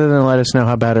purpose other than to let us know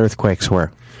how bad earthquakes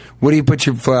were. What do you put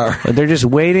your flower? They're just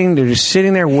waiting. They're just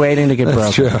sitting there waiting to get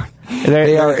That's broken. True.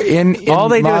 They are in all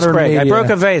they do is break. Media. I broke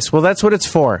a vase. Well, that's what it's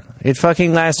for. It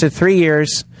fucking lasted 3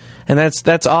 years. And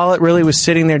that's all it really was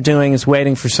sitting there doing, is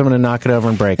waiting for someone to knock it over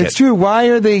and break it. It's true. Why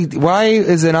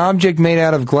is an object made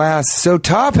out of glass so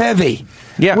top heavy?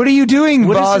 Yeah. What are you doing,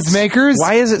 vase makers?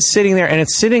 Why is it sitting there? And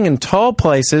it's sitting in tall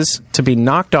places to be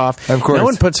knocked off. Of course. No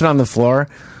one puts it on the floor.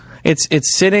 It's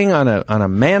sitting on a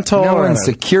mantle. No one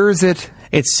secures it.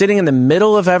 It's sitting in the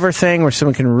middle of everything where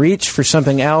someone can reach for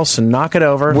something else and knock it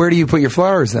over. Where do you put your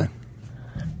flowers then?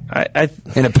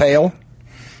 In a pail?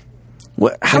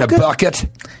 In a bucket?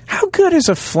 How good is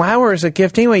a flower as a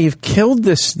gift anyway? You've killed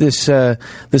this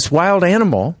wild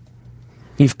animal.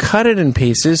 You've cut it in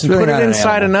pieces and really put it not an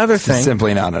inside animal. another It's thing.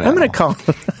 simply not an I'm going animal.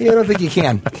 to call. Yeah, I don't think you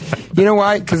can. You know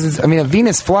why? Because a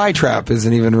Venus flytrap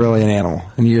isn't even really an animal,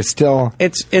 and you're still.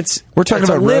 We're talking it's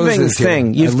about a living roses here.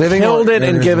 thing. A You've living killed it and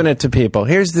organism. given it to people.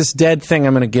 Here's this dead thing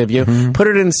I'm going to give you. Put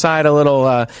it inside a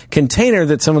little container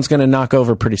that someone's going to knock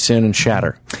over pretty soon and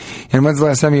shatter. And when's the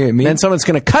last time you ate meat? Then someone's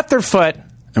going to cut their foot.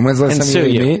 And when's the last and time sue you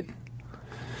ate you. meat?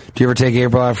 Do you ever take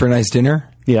April out for a nice dinner?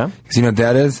 Yeah. Because you know what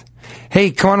that is?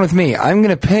 Hey, come on with me. I'm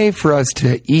going to pay for us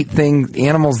to eat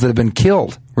animals that have been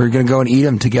killed. We're going to go and eat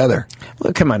them together.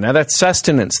 Well, come on now. That's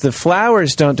sustenance. The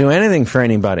flowers don't do anything for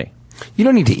anybody. You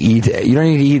don't need to eat. You don't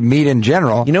need to eat meat in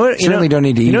general. You know what? You certainly don't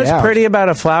need to eat. You know what's out. pretty about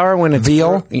a flower when it's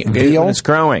Veal? Veal? when it's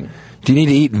growing? Do you need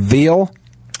to eat veal?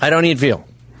 I don't eat veal.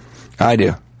 I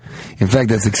do. In fact,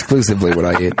 that's exclusively what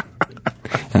I eat.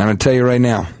 And I'm going to tell you right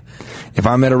now, if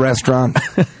I'm at a restaurant,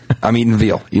 I'm eating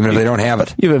veal, even if they don't have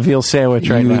it. You have a veal sandwich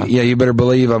right now. Yeah, you better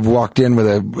believe I've walked in with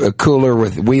a cooler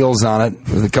with wheels on it,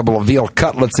 with a couple of veal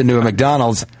cutlets into a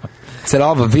McDonald's. Said,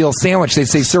 I'll have a veal sandwich. They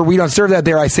say, sir, we don't serve that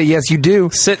there. I say, yes, you do.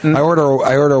 Sitting. I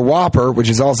order a Whopper, which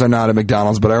is also not a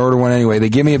McDonald's, but I order one anyway. They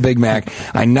give me a Big Mac.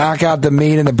 I knock out the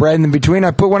meat and the bread in between.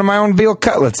 I put one of my own veal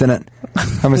cutlets in it. I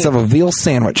have myself a veal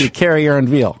sandwich. You carry your own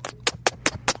veal.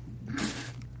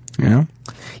 You know?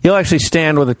 You'll actually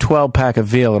stand with a 12-pack of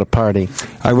veal at a party,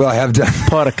 I will have done.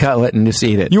 pull out a cutlet, and just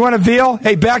eat it. You want a veal?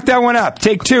 Hey, back that one up.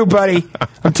 Take two, buddy.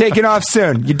 I'm taking off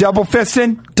soon. You double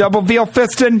fisting? Double veal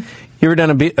fisting? You ever done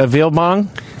a veal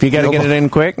bong? If you got to Veal get it in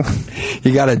quick.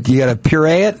 You gotta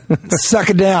puree it,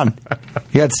 suck it down.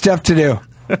 You got stuff to do.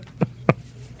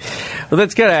 Well,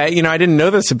 that's good. I didn't know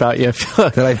this about you.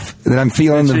 That I'm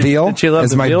feeling the veal. that you love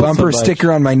As the my veal so bumper much.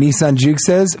 sticker on my Nissan Juke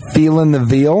says, feeling the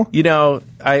veal.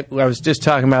 I was just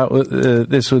talking about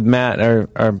this with Matt,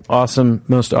 our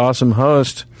most awesome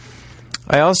host.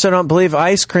 I also don't believe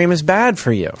ice cream is bad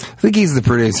for you. I think he's the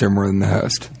producer more than the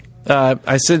host.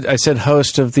 I said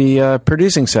host of the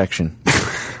producing section.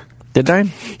 Did I?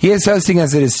 He is hosting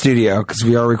us at his studio because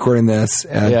we are recording this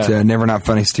at Never Not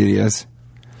Funny Studios,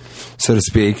 so to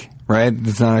speak. Right?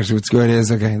 That's not actually what's good. It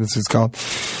is okay. That's what it's called.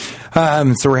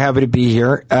 So we're happy to be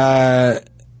here. I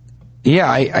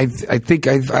think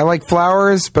I like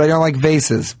flowers, but I don't like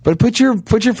vases. But put your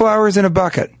flowers in a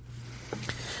bucket.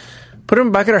 Put them in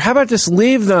a bucket, or how about just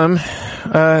leave them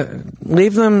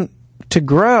to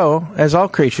grow as all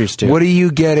creatures do. What do you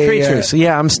get? Creatures.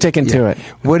 Yeah, I'm sticking to it.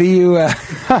 What do you?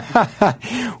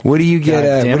 What do you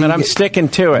get? Damn it, I'm sticking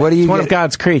to it. What do you it's one get, of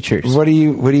God's creatures. What do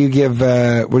you give? What do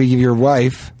you give your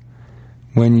wife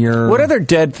when you're? What other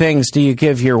dead things do you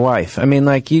give your wife? I mean,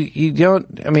 like you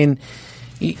don't. I mean.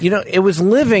 It was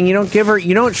living. You don't give her.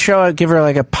 You don't give her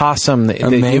like a possum that you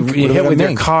hit with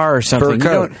your car or something.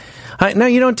 No,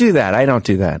 you don't do that. I don't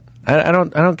do that. I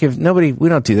don't give nobody. We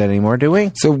don't do that anymore, do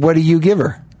we? So what do you give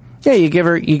her? Yeah, you give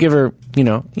her.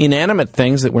 Inanimate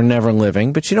things that were never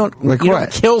living, but you don't.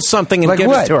 Don't kill something and like give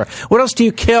what? it to her. What else do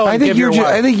you kill? I think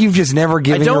you've just never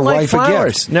given your wife a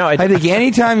gift. No, I think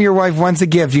anytime your wife wants a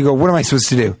gift, you go, "What am I supposed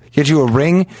to do? Get you a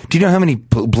ring? Do you know how many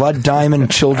blood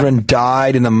diamond children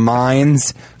died in the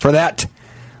mines for that?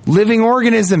 Living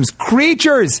organisms,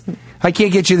 creatures. I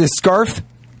can't get you this scarf.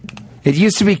 It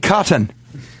used to be cotton."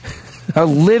 A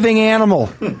living animal.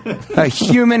 A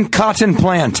human cotton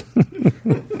plant.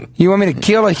 You want me to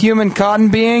kill a human cotton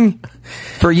being?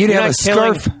 For you to have a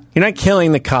scarf? You're not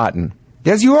killing the cotton.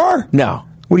 Yes, you are. No.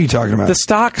 What are you talking about? The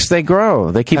stalks, they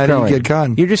grow. They keep How growing. do you get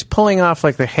cotton? You're just pulling off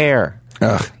like the hair.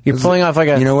 Ugh. You're pulling off like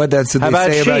a... You know what? That's what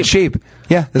they say about sheep.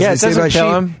 Yeah, that's what they say about sheep.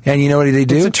 Them. And you know what they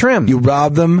do? It's a trim. You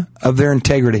rob them of their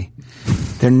integrity.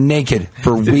 They're naked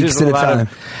for weeks at a time.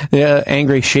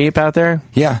 Angry sheep out there?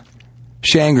 Yeah.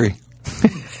 Shangri.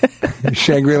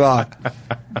 Shangri-La.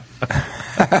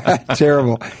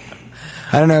 Terrible.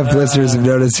 I don't know if listeners have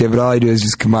noticed yet, but all I do is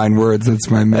just combine words. That's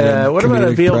my main what about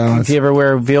a veal? prowess. Do you ever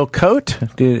wear a veal coat?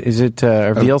 Is it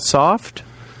a veal soft?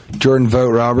 Jordan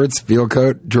Vogt Roberts, veal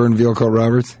coat. Jordan Veal Coat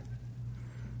Roberts.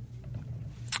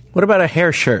 What about a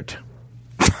hair shirt?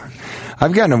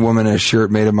 I've gotten a woman a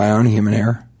shirt made of my own human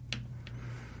hair.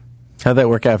 How'd that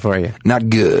work out for you? Not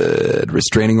good.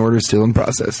 Restraining order still in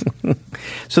process.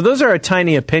 So those are our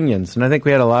tiny opinions, and I think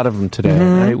we had a lot of them today.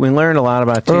 Mm-hmm. We learned a lot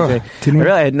about TJ. Didn't we? I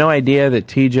really had no idea that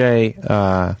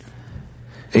TJ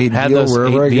ate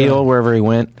veal wherever he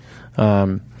went.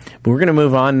 But we're going to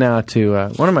move on now to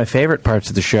one of my favorite parts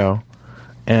of the show,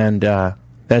 and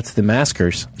that's the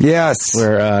Maskers. Yes.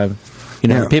 Where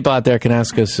people out there can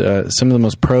ask us some of the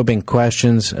most probing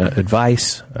questions,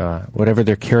 advice, whatever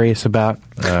they're curious about.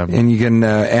 And you can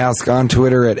ask on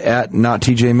Twitter at not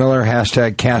TJ Miller,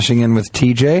 hashtag cashing in with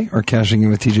TJ, or cashing in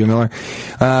with TJ Miller.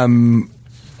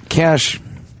 Cash,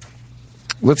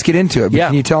 let's get into it. But Yeah.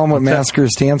 Can you tell them what Masker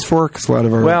stands for? Because a lot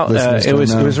of our listeners it don't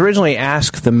was know. it was originally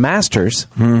Ask the Masters,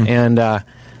 and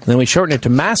then we shortened it to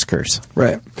Maskers,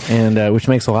 Right. and which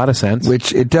makes a lot of sense.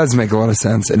 Which it does make a lot of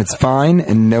sense, and it's fine,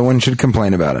 and no one should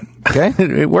complain about it. Okay?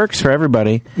 It works for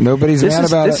everybody. Nobody's mad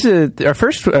about it. Our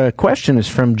first question is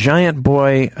from Giant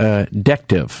Boy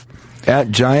Dective.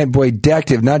 At Giant Boy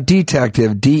Dective, not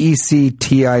Detective,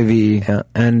 DECTIV. Yeah,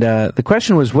 and the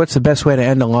question was, what's the best way to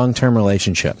end a long-term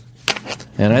relationship?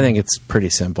 And I think it's pretty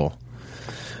simple.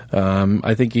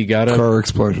 I think you got to... Car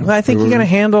explosion. I think you got to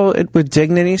handle it with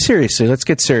dignity. Seriously, let's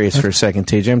get serious for a second,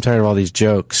 TJ. I'm tired of all these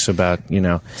jokes about,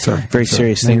 very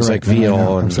serious things like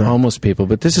veal and homeless people.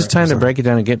 But this is time to break it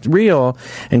down and get real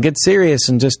and get serious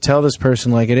and just tell this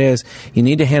person like it is. You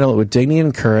need to handle it with dignity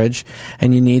and courage,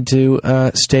 and you need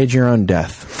to stage your own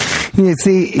death. You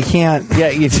see, you can't... Yeah,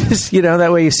 you just,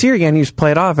 that way you see her again, you just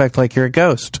play it off, act like you're a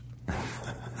ghost.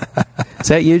 Is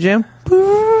that you, Jim?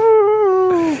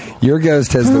 Your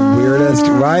ghost has the weirdest...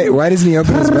 Why doesn't he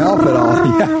open his mouth at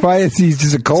all? Yeah, why is he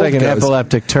just a cold It's like ghost? an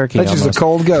epileptic turkey. That's almost. just a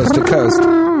cold ghost, a coast.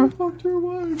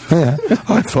 Yeah.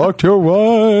 I fucked your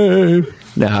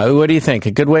wife. Now, what do you think?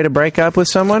 A good way to break up with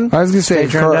someone? I was going to say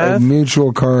Stage your own a death?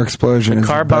 mutual car explosion is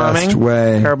Car the best bombing?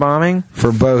 way Car bombing?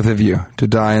 for both of you to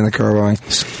die in the car bombing.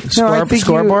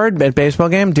 Scoreboard at baseball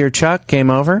game? Dear Chuck,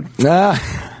 game over? I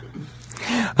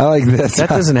like this. That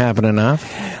doesn't happen enough.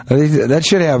 I think that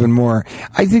should happen more.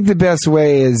 I think the best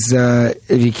way is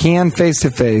if you can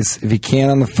face-to-face, if you can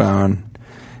on the phone,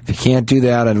 if you can't do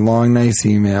that, a long, nice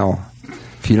email.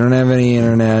 If you don't have any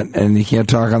internet and you can't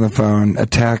talk on the phone, a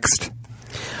text.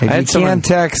 If you can't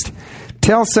text,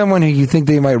 tell someone who you think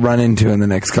they might run into in the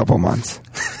next couple months.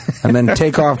 And then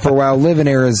take off for a while. Live in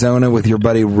Arizona with your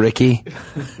buddy Ricky.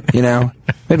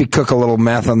 Maybe cook a little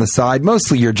meth on the side.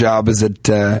 Mostly your job is at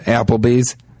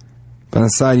Applebee's. But on the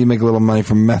side, you make a little money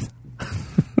from meth.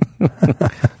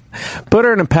 Put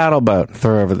her in a paddle boat,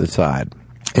 throw her over the side.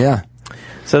 Yeah.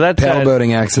 So that's Paddle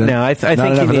boating accident. No, I Not think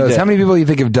enough you of need those. to, How many people do you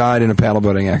think have died in a paddle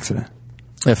boating accident?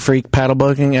 a freak paddle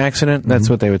boating accident. That's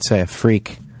what they would say, a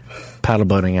freak paddle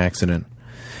boating accident.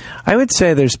 I would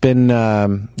say there's been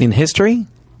in history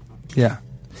Yeah.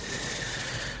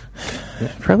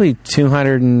 probably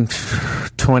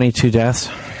 222 deaths.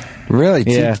 Really?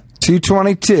 Yeah.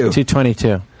 222.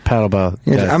 222 paddle boat.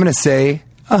 Yeah, deaths. I'm going to say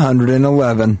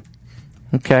 111.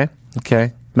 Okay.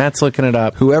 Matt's looking it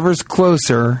up. Whoever's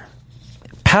closer.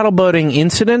 Paddle boating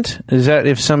incident? Is that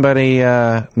if somebody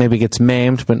maybe gets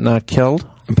maimed but not killed?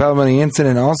 A paddle boating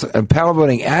incident also. A paddle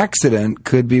boating accident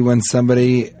could be when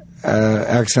somebody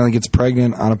accidentally gets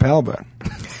pregnant on a paddle boat.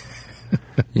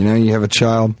 You have a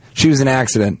child. She was an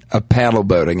accident. A paddle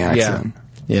boating accident.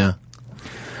 Yeah.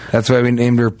 That's why we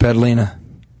named her Pedalina.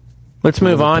 Let's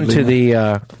move on to the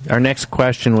our next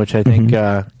question, which I think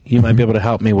you might be able to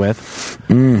help me with.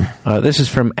 This is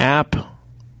from app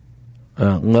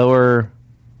lower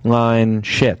line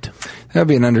shit. That would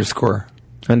be an underscore.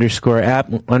 Underscore app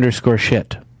underscore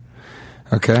shit.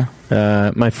 Okay.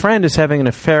 My friend is having an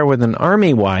affair with an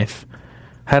army wife.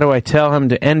 How do I tell him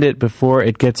to end it before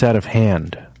it gets out of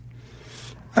hand?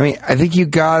 I mean, I think you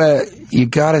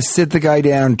gotta sit the guy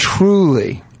down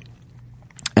truly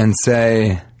and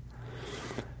say,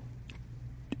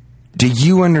 do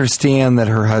you understand that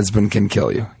her husband can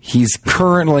kill you? He's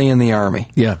currently in the army.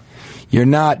 Yeah. You're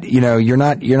not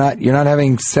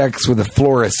having sex with a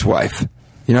florist's wife.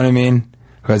 You know what I mean?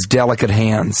 Who has delicate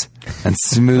hands and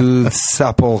smooth,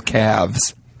 supple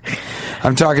calves.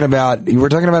 We're talking about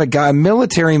a guy, a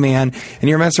military man, and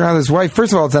you're messing around with his wife.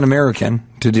 First of all, it's un-American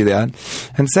to do that.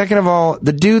 And second of all,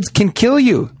 the dudes can kill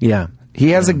you. Yeah. He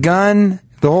has a gun,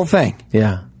 the whole thing.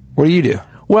 Yeah. What do you do?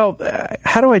 Well,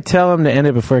 how do I tell him to end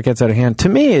it before it gets out of hand? To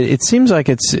me, it seems like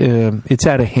it's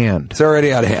out of hand. It's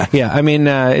already out of hand. Yeah, I mean,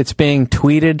 it's being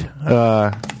tweeted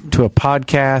to a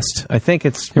podcast. I think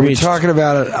it's We're reached, talking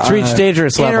about it. it's reached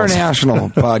dangerous levels. International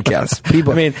podcast.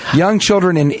 People, I mean, young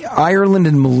children in Ireland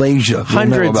and Malaysia will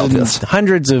know about this.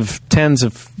 Hundreds of tens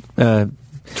of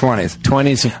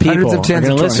 20s of people Hundreds of are tens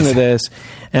going of to listen 20s. to this,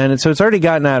 and so it's already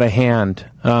gotten out of hand.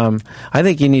 I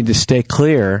think you need to stay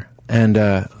clear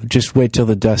and just wait till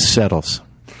the dust settles.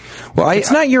 Well, It's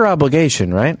not your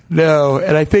obligation, right? No,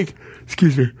 and I think,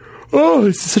 excuse me,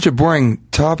 it's such a boring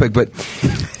topic, but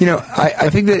I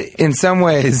think that in some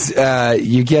ways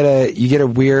you get a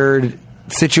weird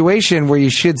situation where you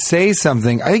should say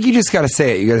something. I think you just got to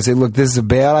say it. You got to say, look, this is a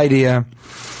bad idea.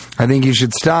 I think you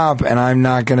should stop, and I'm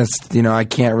not going to, I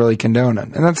can't really condone it.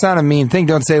 And that's not a mean thing.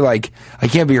 Don't say, like, I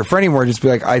can't be your friend anymore. Just be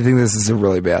like, I think this is a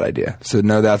really bad idea. So,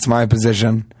 no, that's my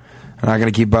position. I'm not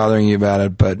going to keep bothering you about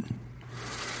it, but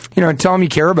tell him you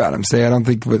care about him. Say, I don't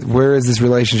think, where is this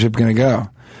relationship going to go?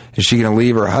 Is she going to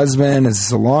leave her husband? Is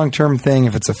this a long-term thing?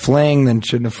 If it's a fling, then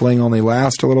shouldn't a fling only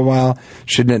last a little while?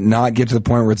 Shouldn't it not get to the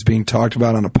point where it's being talked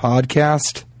about on a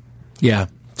podcast? Yeah.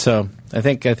 So I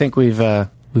think we've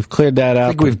cleared that up. I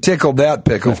think we've tickled that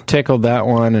pickle. We've tickled that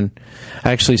one. And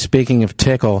actually, speaking of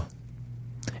tickle,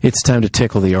 it's time to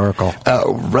tickle the oracle.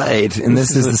 Oh, right. And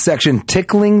this is the section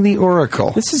Tickling the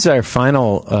Oracle. This is our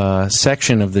final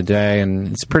section of the day, and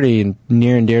it's pretty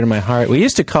near and dear to my heart. We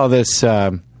used to call this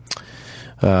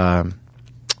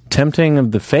Tempting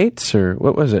of the Fates, or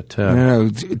what was it?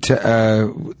 Looming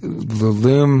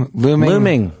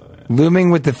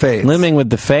with the Fates. Looming with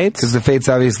the Fates? Because the Fates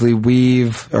obviously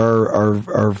weave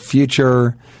our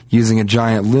future using a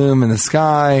giant loom in the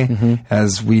sky,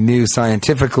 as we knew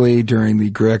scientifically during the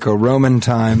Greco-Roman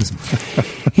times.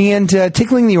 And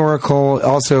Tickling the Oracle,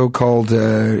 also called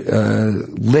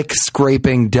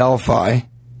lick-scraping Delphi.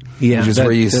 Yeah, which is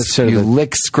where you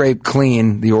lick, scrape,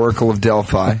 clean the Oracle of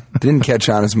Delphi. Didn't catch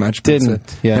on as much. But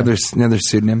another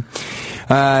pseudonym.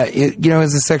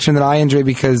 Is a section that I enjoy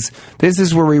because this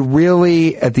is where we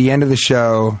really, at the end of the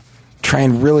show, try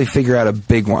and really figure out a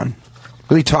big one.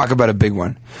 Really talk about a big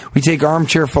one. We take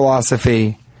armchair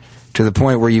philosophy to the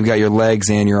point where you've got your legs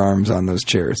and your arms on those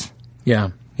chairs.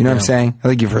 Yeah. You know what I'm saying? I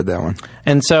think you've heard that one.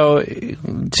 And so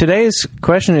today's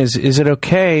question is it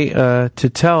okay to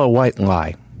tell a white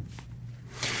lie?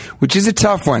 Which is a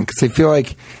tough one, because I feel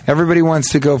like everybody wants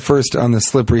to go first on the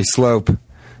slippery slope.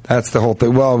 That's the whole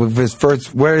thing. Well,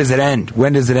 first, where does it end?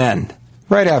 When does it end?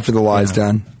 Right after the lie's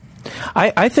done.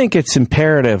 I think it's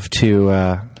imperative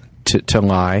to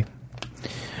lie.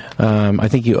 I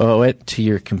think you owe it to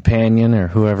your companion or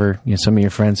whoever, some of your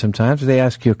friends sometimes. If they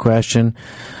ask you a question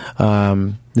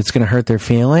that's going to hurt their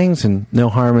feelings, and no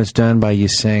harm is done by you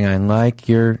saying, I like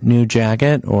your new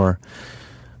jacket, or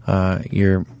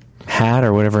your hat,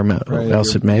 or whatever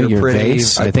else it may be, your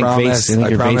vase. I think promise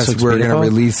we're going to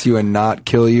release you and not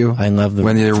kill you. I love the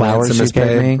when your flowers ransom you is gave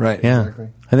paid. me. Right, yeah. exactly.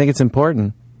 I think it's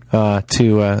important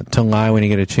to lie when you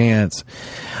get a chance.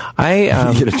 You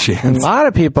get a chance. A lot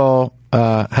of people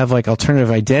have like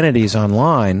alternative identities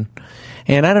online,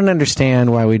 and I don't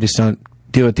understand why we just don't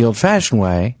do it the old-fashioned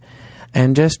way.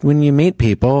 And just when you meet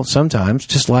people, sometimes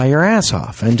just lie your ass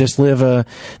off and just live a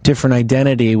different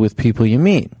identity with people you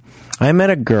meet. I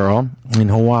met a girl in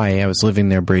Hawaii. I was living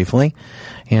there briefly,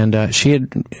 and she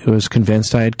was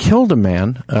convinced I had killed a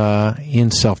man in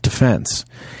self-defense.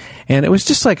 And it was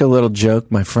just like a little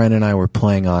joke my friend and I were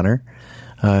playing on her,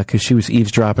 because she was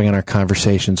eavesdropping on our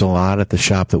conversations a lot at the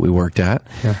shop that we worked at.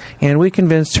 Yeah. And we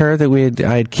convinced her that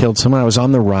I had killed someone. I was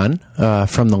on the run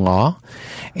from the law,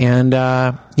 and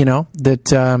I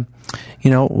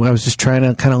was just trying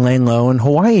to kind of lay low in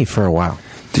Hawaii for a while.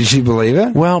 Did she believe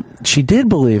it? Well, she did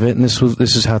believe it, and this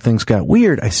is how things got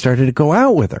weird. I started to go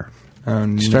out with her. Oh,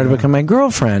 no. She started to become my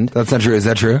girlfriend. That's not true. Is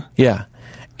that true? Yeah.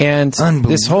 And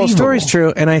this whole story's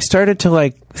true, and I started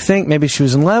to think maybe she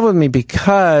was in love with me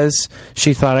because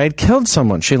she thought I'd killed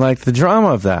someone. She liked the drama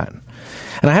of that.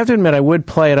 And I have to admit, I would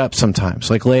play it up sometimes.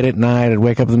 Like late at night, I'd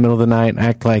wake up in the middle of the night and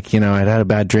act like, I'd had a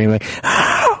bad dream. Like,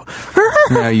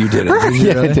 no, you didn't. Did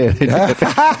you really? I did.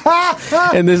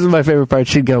 And this is my favorite part.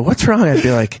 She'd go, "What's wrong?" I'd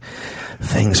be like,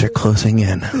 "Things are closing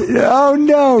in." Oh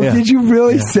no! Yeah. Did you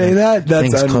really say that?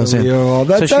 That's unbelievable.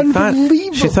 That's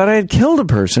unbelievable. She thought I had killed a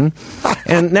person,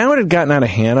 and now it had gotten out of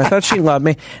hand. I thought she loved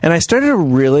me, and I started to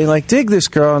really dig this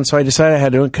girl, and so I decided I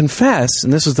had to confess.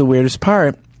 And this was the weirdest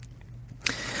part.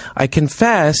 I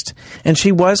confessed, and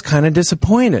she was kind of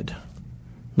disappointed.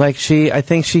 I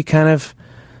think she kind of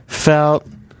felt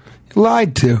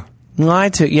lied to.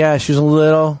 Yeah, she was a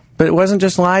little, but it wasn't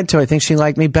just lied to. I think she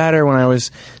liked me better when I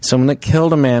was someone that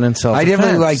killed a man in self-defense. I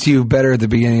definitely liked you better at the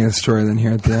beginning of the story than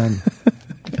here at the end.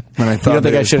 When I thought you don't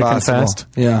think I should have confessed?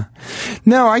 Yeah.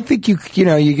 No, I think you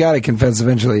got to confess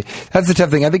eventually. That's the tough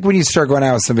thing. I think when you start going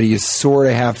out with somebody, you sort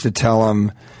of have to tell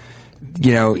them,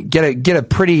 get a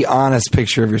pretty honest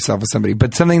picture of yourself with somebody.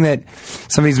 But something that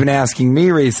somebody's been asking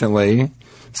me recently,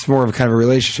 it's more of a kind of a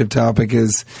relationship topic,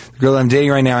 is the girl I'm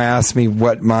dating right now asked me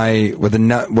what's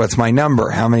my number,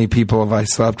 how many people have I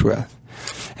slept with,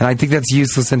 and I think that's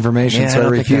useless information. So I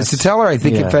refuse to tell her. I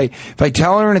think if I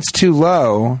tell her and it's too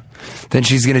low, then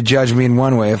she's going to judge me in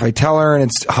one way. If I tell her and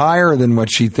it's higher than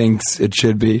what she thinks it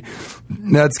should be,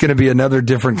 that's going to be another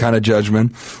different kind of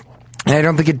judgment. And I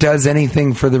don't think it does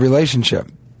anything for the relationship.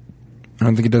 I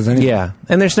don't think it does anything. Yeah,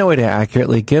 and there's no way to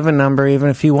accurately give a number,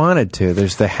 even if you wanted to.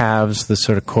 There's the halves, the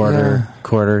sort of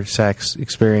quarter sex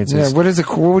experiences. Yeah, what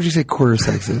would you say quarter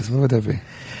sex is? What would that be?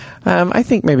 I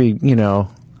think maybe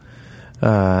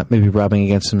Maybe rubbing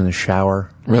against them in the shower.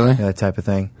 Really? That type of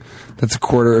thing. That's a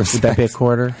quarter of Would sex. that be a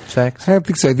quarter sex? I don't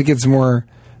think so. I think it's more.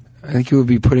 I think you would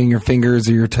be putting your fingers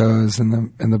or your toes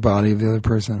in the body of the other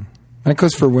person. That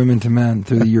goes for women to men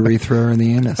through the urethra or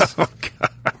the anus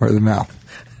or the mouth.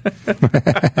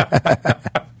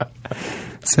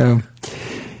 So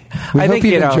we hope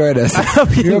you enjoyed us. I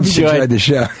hope you enjoyed the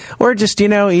show. Or just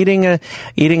eating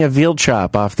a veal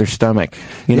chop off their stomach.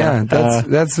 Yeah,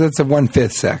 that's a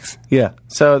 1/5 sex. Yeah.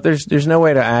 So there's no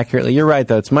way to accurately. You're right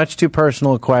though. It's much too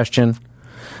personal a question.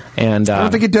 And I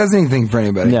don't think it does anything for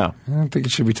anybody. No. I don't think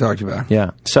it should be talked about.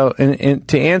 Yeah. So and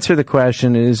to answer the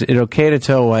question, is it okay to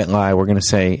tell a white lie? We're going to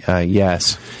say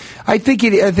yes. I think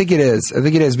it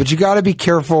is. But you got to be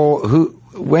careful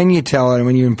when you tell it and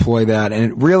when you employ that. And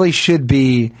it really should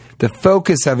be, the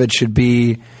focus of it should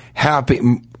be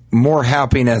more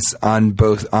happiness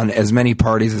on as many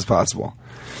parties as possible.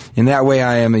 In that way,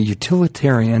 I am a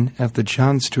utilitarian of the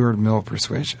John Stuart Mill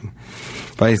persuasion.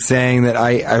 By saying that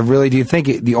I really do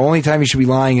think the only time you should be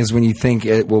lying is when you think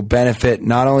it will benefit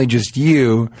not only just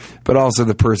you, but also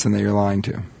the person that you're lying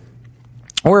to.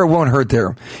 Or it won't hurt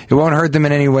them. It won't hurt them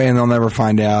in any way and they'll never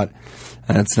find out.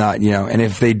 And it's not, and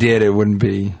if they did, it wouldn't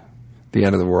be the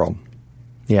end of the world.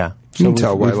 Yeah. You can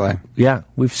tell a white lie. Yeah,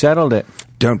 we've settled it.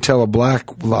 Don't tell a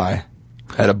black lie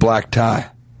at a black tie.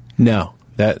 No.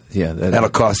 That'll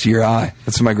cost you your eye.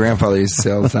 That's what my grandfather used to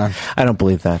say all the time. I don't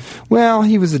believe that. Well,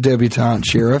 he was a debutante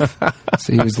sheriff,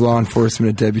 so he was law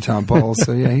enforcement at debutante balls.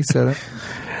 So yeah, he said it.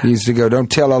 He used to go, "Don't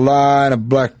tell a lie in a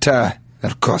black tie.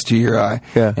 That'll cost you your eye."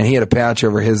 Yeah. And he had a patch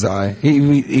over his eye.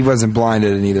 He wasn't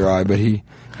blinded in either eye, but he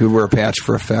would wear a patch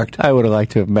for effect. I would have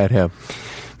liked to have met him.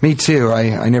 Me too.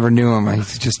 I never knew him. He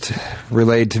just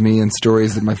relayed to me in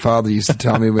stories that my father used to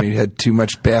tell me when he had too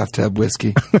much bathtub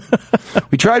whiskey.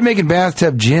 We tried making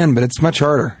bathtub gin, but it's much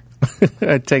harder.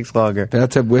 It takes longer.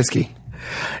 Bathtub whiskey.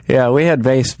 Yeah, we had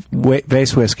vase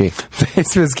whiskey.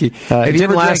 Vase whiskey. It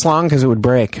didn't last long because it would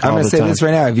break. I'm going to say this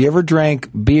right now. Have you ever drank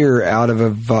beer out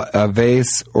of a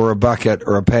vase or a bucket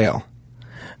or a pail?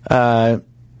 Or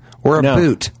a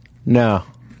boot? No.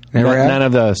 None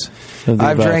of those.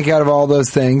 I've drank out of all those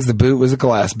things. The boot was a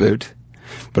glass boot.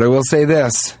 But I will say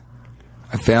this.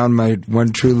 I found my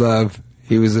one true love.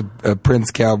 He was a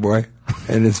Prince cowboy.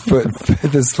 And his foot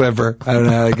fit the slipper. I don't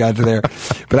know how they got to there.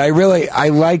 But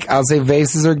I'll say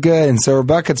vases are good and so are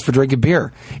buckets for drinking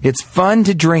beer. It's fun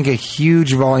to drink a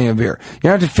huge volume of beer. You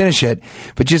don't have to finish it,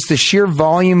 but just the sheer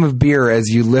volume of beer as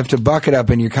you lift a bucket up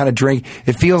and you kind of drink,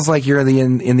 it feels like you're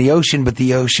in the ocean, but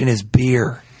the ocean is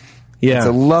beer. Yeah. It's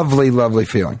a lovely, lovely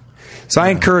feeling. So I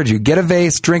encourage you, get a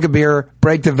vase, drink a beer,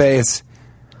 break the vase.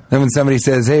 Then when somebody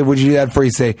says, "Hey, what'd you do that for?" You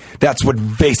say, "That's what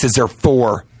vases are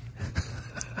for.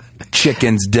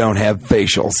 Chickens don't have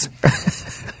facials."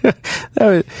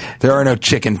 There are no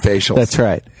chicken facials. That's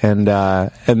right. And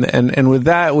with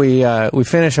that, we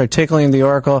finish our Tickling the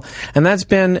Oracle. And that's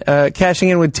been Cashing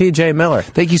In with TJ Miller.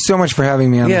 Thank you so much for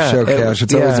having me on the show, Cash.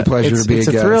 It's always a pleasure to be a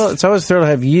guest. It's always a thrill to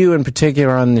have you in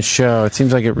particular on the show. It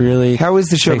seems like it really... How is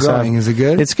the show going? Is it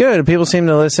good? It's good. People seem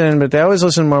to listen, but they always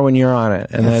listen more when you're on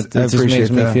it. And that just makes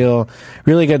me feel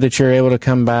really good that you're able to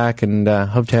come back, and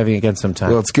hope to have you again sometime.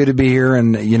 Well, it's good to be here,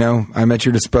 and, I'm at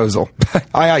your disposal.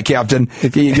 Aye, Captain.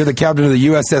 You're the captain of the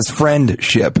USS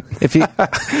Friendship.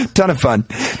 Ton of fun.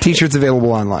 T-shirts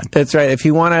available online. That's right. If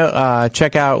you want to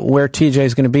check out where TJ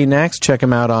is going to be next, check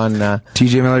him out on...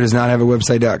 TJ Miller does not have a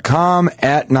website.com.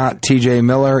 Not TJ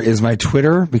Miller is my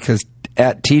Twitter, because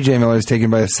at TJ Miller is taken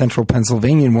by a central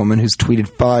Pennsylvanian woman who's tweeted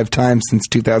 5 times since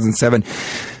 2007.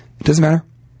 It doesn't matter.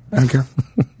 I don't care.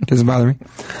 It doesn't bother me.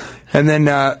 And then,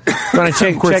 of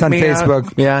course, on Facebook.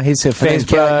 Out. Yeah, he's at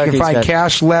Facebook. You can find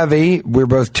Cash Levy. We're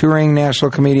both touring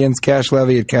national comedians. Cash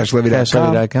Levy at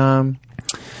cashlevy.com.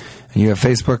 And you have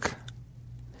Facebook.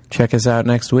 Check us out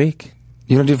next week.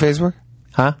 You don't do Facebook?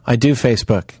 Huh? I do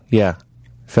Facebook, yeah.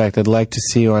 In fact, I'd like to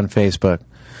see you on Facebook,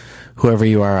 whoever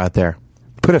you are out there.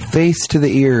 Put a face to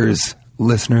the ears,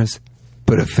 listeners.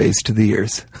 Put a face to the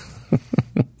ears.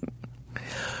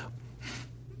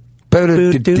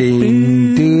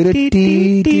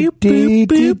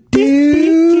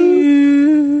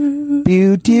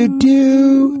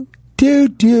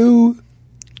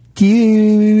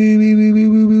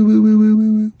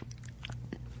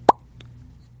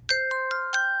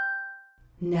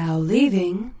 Now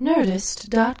leaving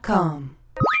Nerdist.com.